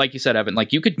 Like you said, Evan,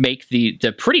 like you could make the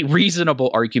pretty reasonable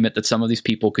argument that some of these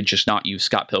people could just not use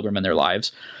Scott Pilgrim in their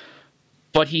lives.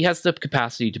 But he has the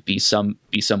capacity to be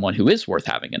someone who is worth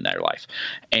having in their life.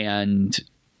 And,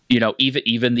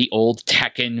 even the old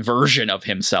Tekken version of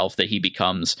himself that he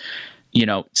becomes,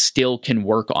 still can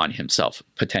work on himself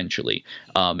potentially.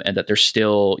 And that there's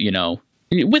still,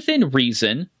 within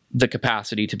reason, the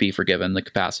capacity to be forgiven, the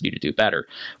capacity to do better,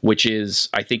 which is,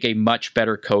 I think, a much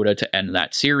better coda to end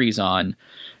that series on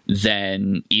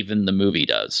than even the movie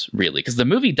does, really, because the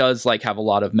movie does have a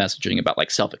lot of messaging about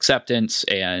self-acceptance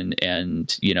and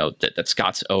that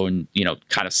Scott's own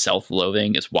kind of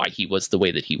self-loathing is why he was the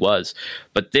way that he was,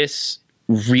 but this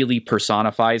really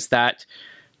personifies that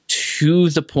to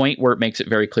the point where it makes it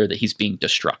very clear that he's being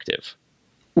destructive.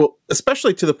 Well,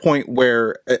 especially to the point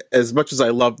where, as much as I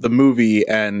love the movie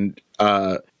and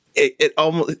it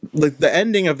almost, like, the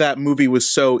ending of that movie was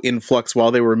so in flux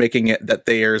while they were making it that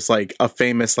there's a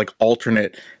famous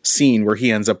alternate scene where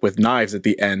he ends up with knives at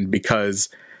the end because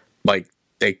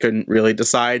they couldn't really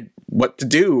decide what to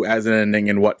do as an ending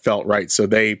and what felt right. So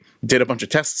they did a bunch of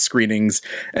test screenings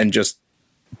and just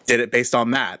did it based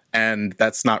on that. And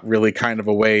that's not really kind of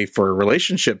a way for a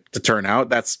relationship to turn out.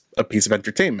 That's a piece of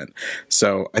entertainment.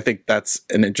 So I think that's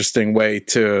an interesting way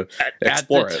to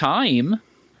explore it.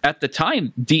 At the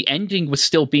time, the ending was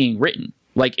still being written.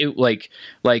 Like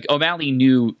O'Malley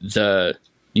knew the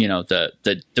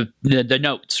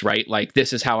notes, right? Like,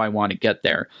 this is how I want to get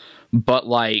there. But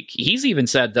he's even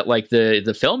said that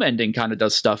the film ending kind of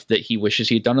does stuff that he wishes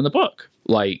he'd done in the book.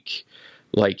 Like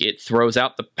it throws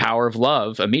out the power of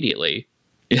love immediately.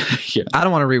 Yeah. I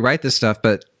don't want to rewrite this stuff,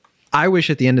 but I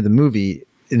wish at the end of the movie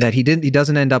that he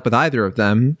doesn't end up with either of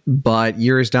them, but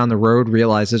years down the road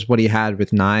realizes what he had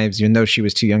with Knives, even though she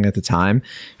was too young at the time,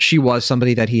 she was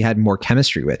somebody that he had more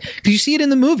chemistry with. Because you see it in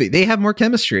the movie. They have more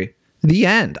chemistry. The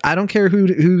end. I don't care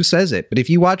who says it, but if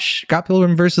you watch Scott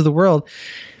Pilgrim versus the World,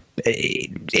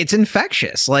 it's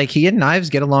infectious. He and Knives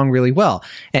get along really well.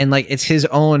 And it's his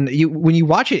own, when you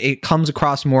watch it, it comes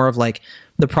across more of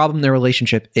the problem in their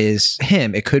relationship is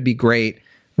him. It could be great,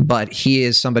 but he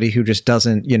is somebody who just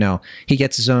doesn't, he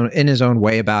gets his own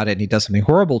way about it and he does something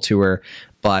horrible to her.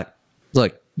 But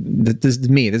look, this is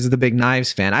me. This is the big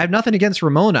Knives fan. I have nothing against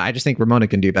Ramona. I just think Ramona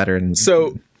can do better. And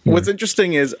so what's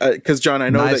interesting is, because John, I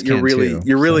know Knives that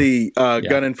you're really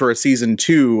gunning for a season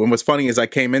 2. And what's funny is I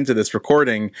came into this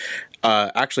recording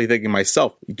actually thinking to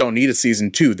myself, you don't need a season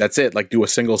 2. That's it. Do a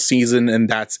single season and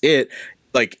that's it.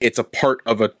 It's a part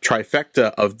of a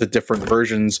trifecta of the different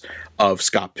versions of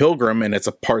Scott Pilgrim, and it's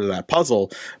a part of that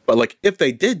puzzle. But if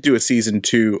they did do a season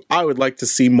 2, I would like to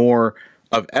see more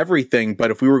of everything.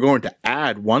 But if we were going to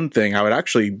add one thing, I would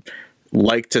actually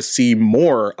like to see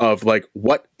more of like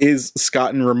what is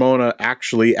Scott and Ramona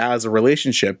actually as a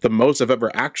relationship. The most I've ever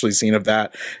actually seen of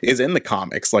that is in the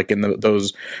comics, like in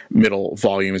those middle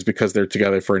volumes, because they're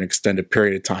together for an extended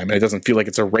period of time and it doesn't feel like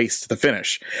it's a race to the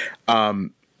finish.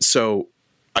 So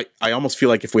I almost feel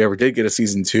like if we ever did get a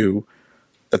season 2,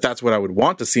 that's what I would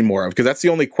want to see more of, because that's the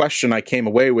only question I came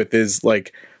away with is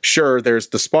like, sure, there's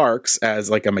the sparks as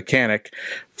like a mechanic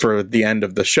for the end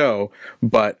of the show,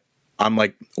 but I'm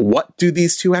like, what do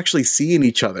these two actually see in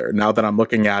each other now that I'm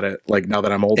looking at it, like now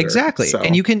that I'm older? Exactly. So.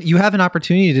 And you have an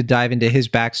opportunity to dive into his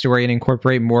backstory and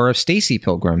incorporate more of Stacy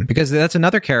Pilgrim, because that's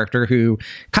another character who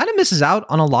kind of misses out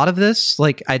on a lot of this.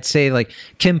 Like I'd say like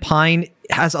Kim Pine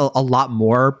has a lot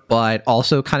more, but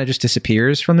also kind of just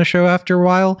disappears from the show after a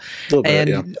while.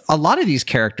 A lot of these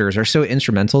characters are so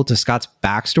instrumental to Scott's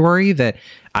backstory that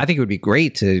I think it would be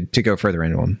great to go further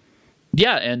into them.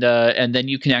 Yeah, and then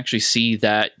you can actually see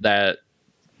that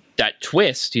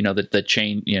twist, the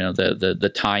change,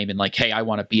 the time, and like, hey, I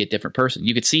want to be a different person.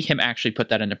 You could see him actually put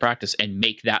that into practice and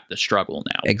make that the struggle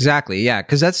now. Exactly, yeah,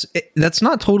 because that's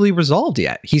not totally resolved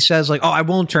yet. He says like, oh, I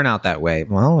won't turn out that way.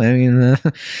 Well, I mean,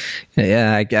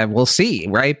 we'll see,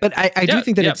 right? But I do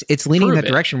think that it's leaning in that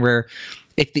direction where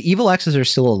if the evil X's are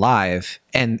still alive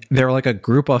and they're like a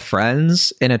group of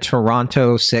friends in a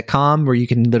Toronto sitcom where you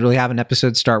can literally have an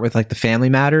episode start with like the Family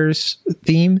Matters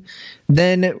theme,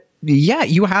 then yeah,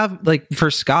 you have like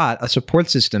for Scott a support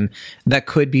system that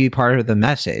could be part of the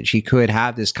message. He could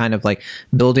have this kind of like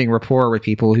building rapport with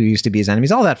people who used to be his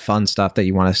enemies, all that fun stuff that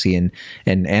you want to see in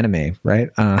anime,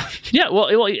 right? Yeah,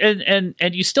 well, and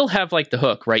you still have like the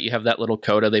hook, right? You have that little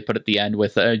coda they put at the end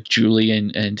with Julie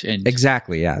and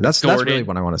exactly, yeah. That's really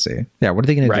what I want to see. Yeah, what are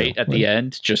they going to do? Right at the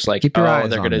end, just like keep your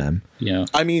eyes on them.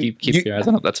 I mean, keep your eyes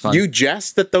on them. That's fun. You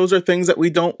jest that those are things that we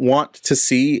don't want to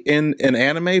see in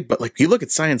anime, but like you look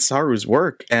at Science Saru's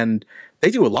work and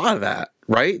they do a lot of that,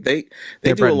 right? They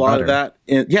do a lot of that.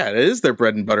 It is their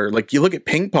bread and butter. Like you look at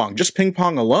ping pong, just ping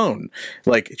pong alone.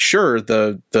 Like sure,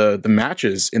 the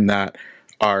matches in that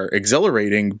are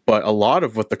exhilarating, but a lot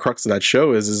of what the crux of that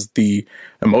show is the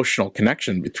emotional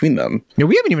connection between them.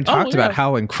 We haven't even talked about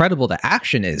how incredible the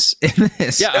action is in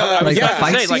this. Yeah, I was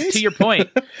to say, to your point.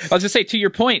 I was going to say, to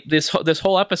your point, this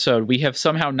whole episode, we have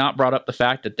somehow not brought up the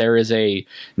fact that there is a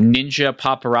ninja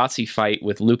paparazzi fight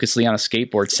with Lucas Lee on a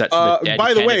skateboard set to the dead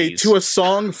by the way, Kennedys. to a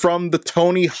song from the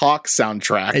Tony Hawk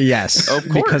soundtrack. Yes, of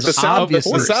course. Because the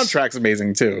soundtrack's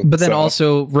amazing too. But then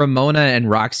also Ramona and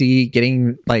Roxy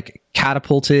getting like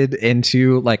catapulted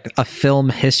into like a film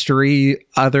history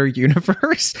other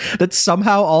universe that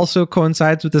somehow also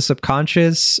coincides with the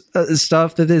subconscious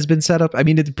stuff that has been set up. I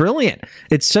mean, it's brilliant.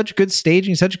 It's such good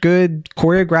staging, such good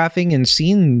choreographing and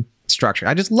scene structure.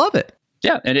 I just love it.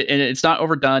 Yeah, and it's not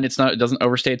overdone. It doesn't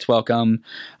overstay its welcome.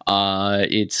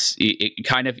 It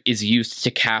kind of is used to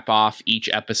cap off each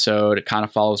episode. It kind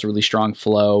of follows a really strong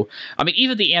flow. I mean,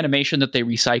 even the animation that they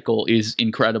recycle is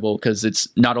incredible because it's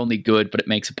not only good, but it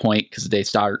makes a point because they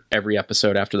start every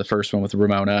episode after the first one with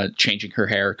Ramona changing her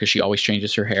hair because she always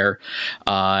changes her hair,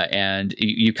 and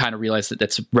you kind of realize that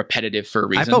that's repetitive for a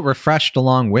reason. I felt refreshed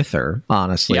along with her,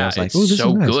 honestly. Yeah, I was like, it's this so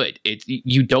is nice. good.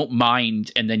 You don't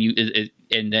mind, and then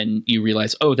you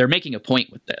realize, oh, they're making a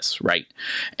point with this, right?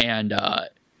 And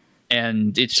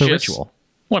it's a just ritual.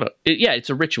 It's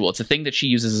a ritual. It's a thing that she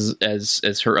uses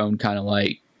as her own kind of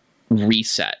like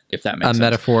reset, if that makes sense. A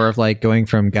metaphor of like going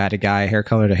from guy to guy, hair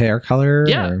color to hair color.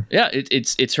 Yeah.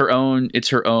 It's her own. It's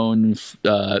her own.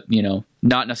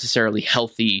 Not necessarily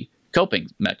healthy coping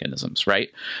mechanisms,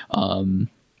 right?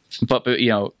 But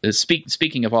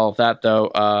speaking of all of that,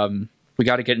 though, we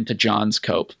got to get into John's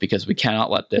cope because we cannot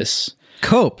let this.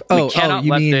 Cope. You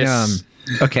mean this,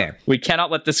 okay. We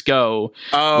cannot let this go.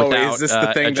 Is this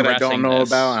the thing that I don't know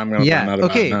about? I'm going to find out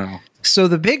about it now. So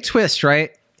the big twist,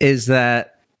 right, is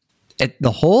that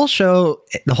the whole show,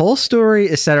 the whole story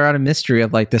is set around a mystery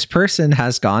of like this person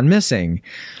has gone missing.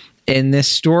 In this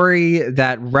story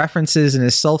that references and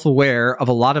is self-aware of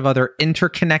a lot of other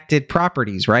interconnected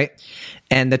properties, right?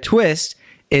 And the twist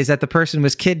is that the person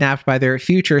was kidnapped by their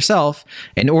future self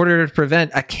in order to prevent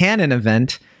a canon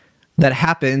event that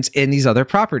happens in these other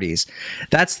properties.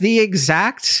 That's the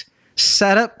exact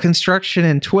setup, construction,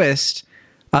 and twist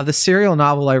of the serial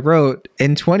novel I wrote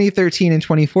in 2013 and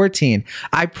 2014.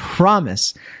 I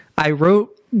promise I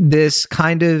wrote this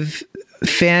kind of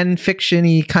fan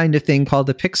fiction-y kind of thing called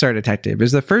The Pixar Detective. It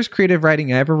was the first creative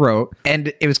writing I ever wrote,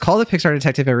 and it was called The Pixar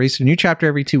Detective. I released a new chapter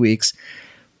every 2 weeks.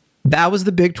 That was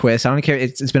the big twist. I don't care.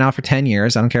 It's been out for 10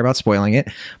 years. I don't care about spoiling it.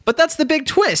 But that's the big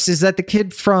twist, is that the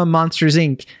kid from Monsters,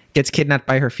 Inc. gets kidnapped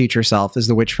by her future self as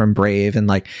the witch from Brave. And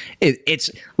like, it's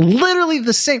literally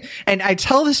the same. And I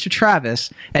tell this to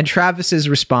Travis, and Travis's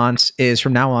response is,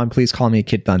 from now on, please call me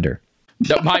Kid Thunder.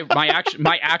 My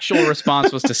actual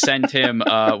response was to send him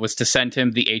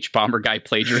the H-Bomber guy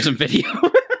plagiarism video.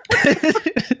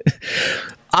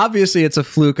 Obviously, it's a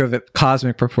fluke of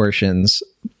cosmic proportions,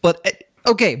 but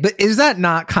okay, but is that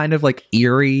not kind of like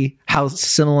eerie how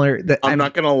similar that I'm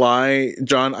not gonna lie,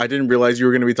 John, I didn't realize you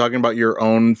were going to be talking about your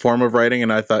own form of writing,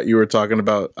 and I thought you were talking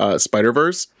about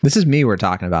Spider-Verse. This is me we're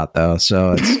talking about, though,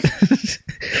 so it's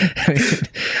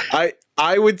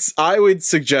I would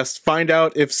suggest find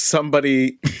out if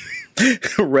somebody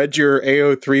read your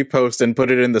AO3 post and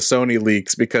put it in the Sony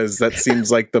leaks, because that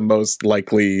seems like the most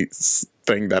likely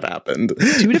thing that happened.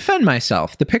 To defend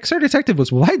myself, the Pixar detective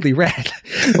was widely read.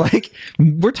 Like,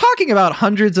 we're talking about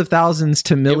hundreds of thousands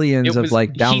to millions of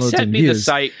like downloads and views. He sent me the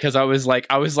site because I was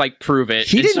like, prove it.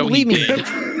 He didn't believe me.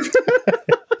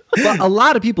 But a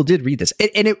lot of people did read this,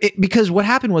 and because what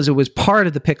happened was, it was part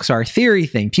of the Pixar theory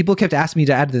thing. People kept asking me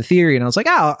to add to the theory, and I was like,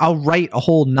 I'll write a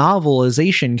whole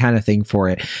novelization kind of thing for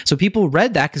it. So people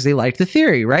read that because they liked the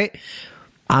theory, right?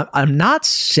 I'm not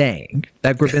saying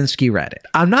that Grabinski read it.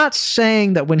 I'm not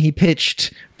saying that when he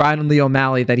pitched Brian Lee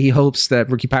O'Malley that he hopes that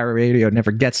Rookie Pirate Radio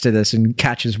never gets to this and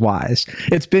catches wise.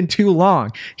 It's been too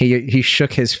long. He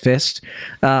shook his fist.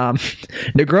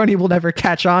 Negroni will never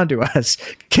catch on to us.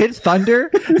 Kid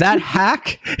Thunder, that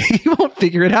hack, he won't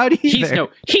figure it out either.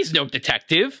 He's no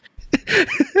detective.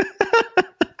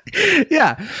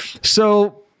 Yeah.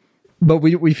 So... But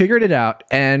we figured it out,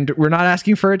 and we're not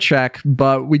asking for a check,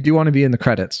 but we do want to be in the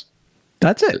credits.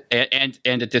 That's it. And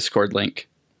a Discord link.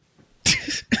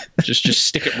 just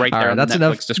stick it right there in the Netflix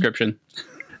enough description.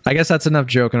 I guess that's enough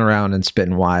joking around and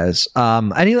spitting wise.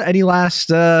 Any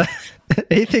last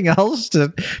anything else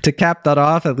to cap that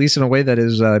off, at least in a way that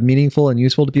is meaningful and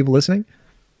useful to people listening?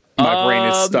 My brain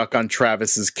is stuck on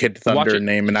Travis's Kid Thunder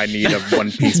name, and I need a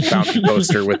One Piece bounty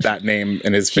poster with that name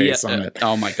and his face on it.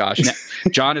 Oh my gosh,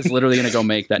 John is literally going to go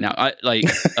make that now.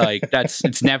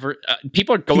 It's never.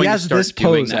 People are going to start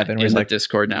doing that in the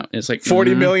Discord now. It's like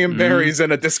 40 million berries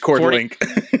and a Discord link.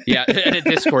 Yeah, and a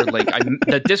Discord link.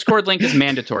 The Discord link is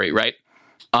mandatory, right?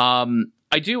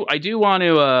 I do want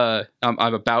to.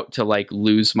 I'm about to like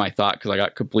lose my thought because I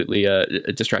got completely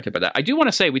distracted by that. I do want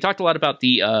to say we talked a lot about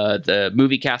the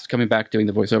movie cast coming back doing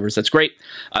the voiceovers. That's great.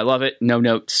 I love it. No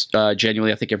notes.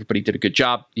 Genuinely, I think everybody did a good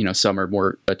job. You know, some are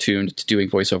more attuned to doing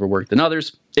voiceover work than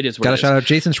others. It is what Gotta it is. shout out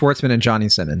Jason Schwartzman and Johnny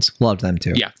Simmons. Loved them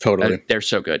too. Yeah, totally. They're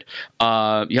so good.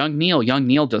 Young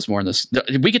Neil does more in this.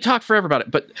 We could talk forever about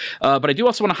it, but I do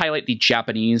also want to highlight the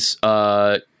Japanese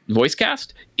voice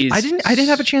cast. I didn't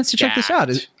have a chance to check this out.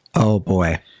 Oh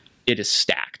boy, it is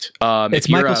stacked. It's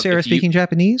Michael Cera speaking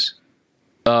Japanese.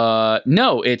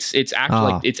 No, it's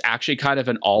actually kind of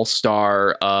an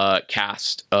all-star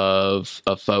cast of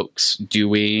folks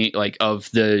doing like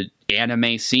of the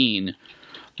anime scene,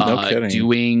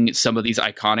 doing some of these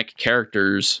iconic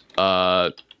characters,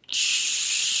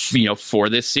 for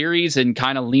this series and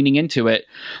kind of leaning into it.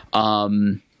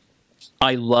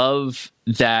 I love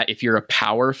that if you're a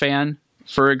Power fan,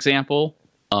 for example.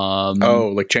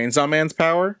 Like Chainsaw Man's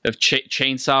Power? Of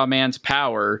Chainsaw Man's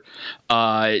Power,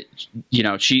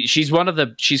 she's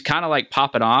kind of like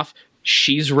popping off.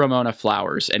 She's Ramona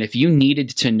Flowers. And if you needed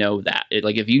to know that,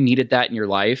 if you needed that in your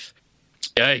life,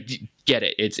 get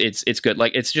it. It's good.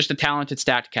 Like, it's just a talented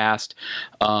stacked cast.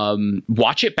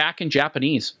 Watch it back in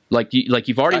Japanese.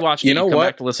 You've already watched it. Come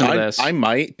back to listen to this. I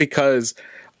might, because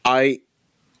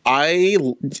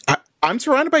I'm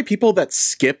surrounded by people that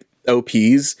skip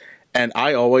OPs, and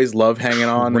I always love hanging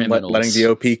on and letting the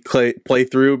OP play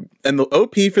through. And the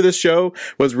OP for this show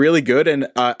was really good, and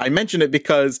I mentioned it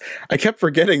because I kept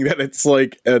forgetting that it's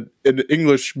like an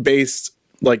English-based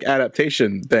like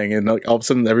adaptation thing, and like all of a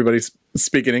sudden everybody's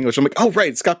speaking English. I'm like, oh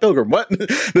right, Scott Pilgrim. What?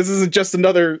 This isn't just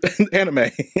another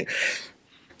anime.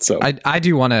 So I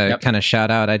do want to kind of shout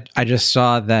out. I just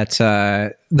saw that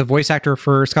the voice actor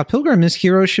for Scott Pilgrim is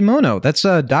Hiro Shimono. That's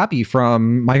Dabi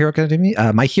from My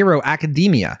Hero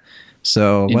Academia.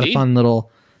 So Indeed. What a fun little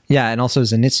and also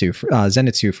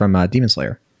Zenitsu from Demon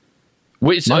Slayer.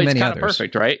 Wait, so it's kind of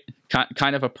perfect, right?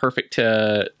 Kind of a perfect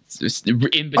in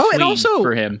between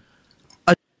for him.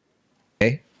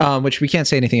 Which we can't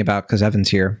say anything about because Evan's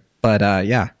here. But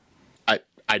yeah.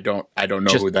 I don't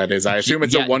know who that is. I assume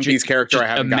it's a One Piece character I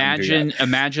haven't gotten to yet.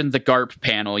 Imagine the Garp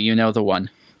panel. You know the one.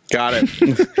 Got it.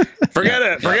 Forget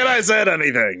it. Forget I said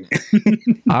anything.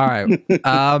 All right.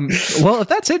 Well, if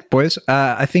that's it, boys,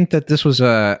 I think that this was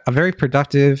a very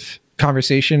productive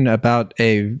conversation about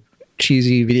a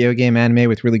cheesy video game anime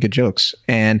with really good jokes.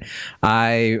 And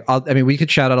I mean, we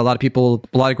could shout out a lot of people.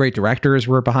 A lot of great directors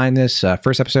were behind this.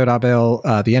 First episode, Abel,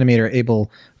 the animator Abel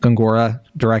Gongora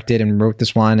directed and wrote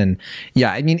this one. And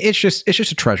yeah, I mean, it's just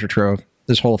a treasure trove,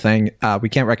 this whole thing. We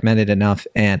can't recommend it enough.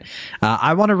 And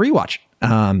I want to rewatch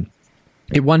it.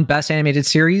 It won Best Animated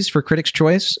Series for Critics'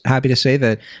 Choice. Happy to say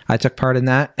that I took part in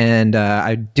that, and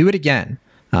I'd do it again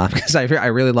because I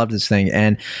really love this thing,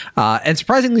 and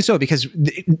surprisingly so, because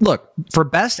look, for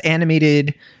Best Anime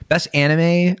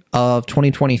of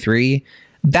 2023,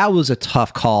 that was a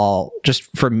tough call just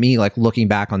for me, like looking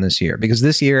back on this year, because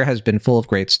this year has been full of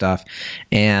great stuff.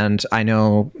 And I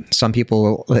know some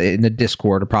people in the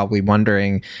Discord are probably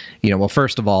wondering, well,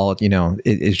 first of all,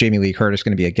 is Jamie Lee Curtis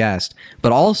going to be a guest?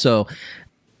 But also,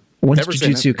 when's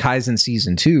Jujutsu Kaisen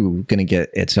Season 2 going to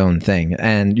get its own thing?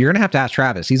 And you're going to have to ask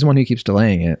Travis. He's the one who keeps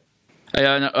delaying it.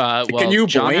 Well, can you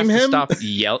John blame has him? To stop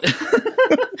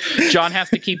John has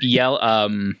to keep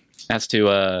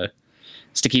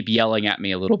to keep yelling at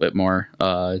me a little bit more.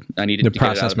 I needed to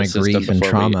process my grief and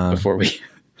trauma before we.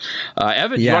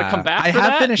 Evan, you want to come back? I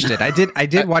have finished it. I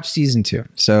did watch Season 2.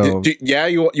 So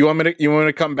you want me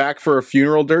to come back for a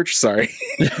funeral dirge? Sorry.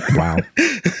 Wow.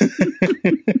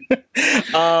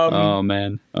 Oh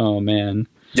man.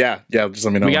 Yeah. Just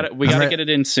let me know. We gotta get it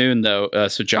in soon though,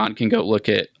 so John can go look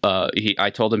at. I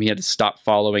told him he had to stop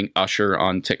following Usher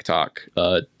on TikTok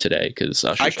today because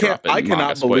Usher's I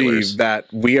cannot believe that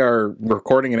we are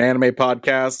recording an anime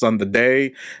podcast on the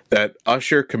day that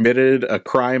Usher committed a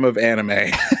crime of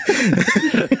anime.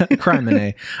 Crime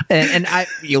and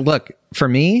you look, for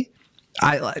me,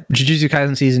 Jujutsu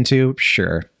Kaisen Season 2,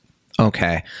 sure.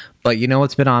 Okay. But you know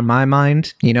what's been on my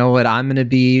mind? You know what I'm going to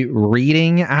be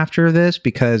reading after this,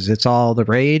 because it's all the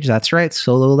rage? That's right,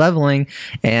 Solo Leveling.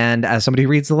 And as somebody who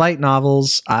reads the light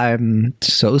novels, I'm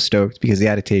so stoked because the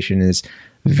adaptation is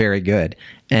very good.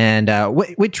 And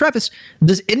wait, Travis,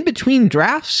 does In Between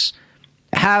Drafts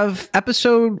have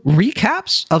episode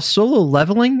recaps of Solo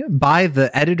Leveling by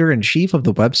the editor-in-chief of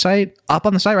the website up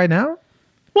on the site right now?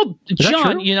 Well,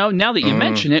 John, now that you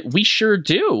mention it, we sure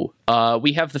do.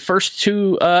 We have the first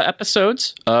 2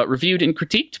 episodes reviewed and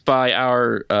critiqued by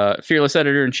our fearless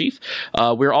editor-in-chief.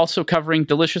 We're also covering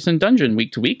Delicious in Dungeon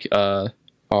week to week.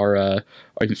 Our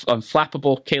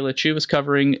unflappable Kayla Chu is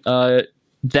covering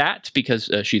that because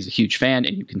she's a huge fan,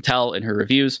 and you can tell in her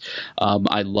reviews.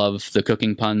 I love the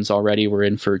cooking puns already. We're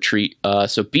in for a treat.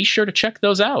 So be sure to check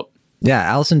those out. Yeah,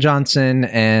 Allison Johnson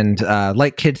and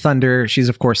like Kid Thunder, she's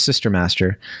of course Sister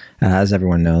Master, as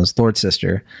everyone knows, Lord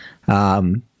Sister.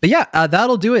 But yeah,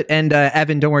 that'll do it. And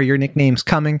Evan, don't worry, your nickname's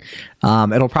coming.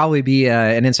 It'll probably be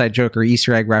an inside joke or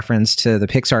Easter egg reference to the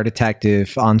Pixar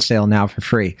Detective, on sale now for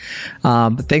free.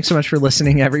 But thanks so much for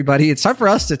listening, everybody. It's time for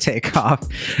us to take off.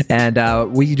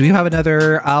 And we do have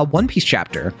another One Piece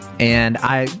chapter. And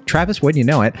Travis, wouldn't you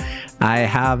know it, I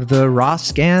have the raw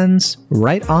scans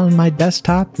right on my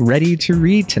desktop ready to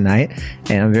read tonight.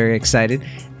 And I'm very excited.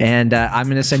 And I'm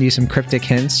going to send you some cryptic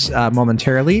hints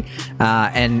momentarily.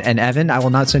 And Evan, I will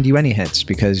not send you any hints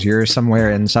because you're somewhere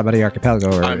in Sabari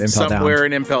Archipelago or I'm Impel Down. Somewhere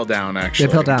in Impel Down, actually.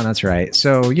 Impel Down, that's right.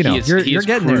 So, you're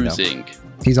getting cruising there,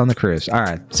 though. He's on the cruise. All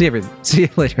right. See you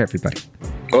later, everybody.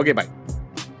 Okay, bye.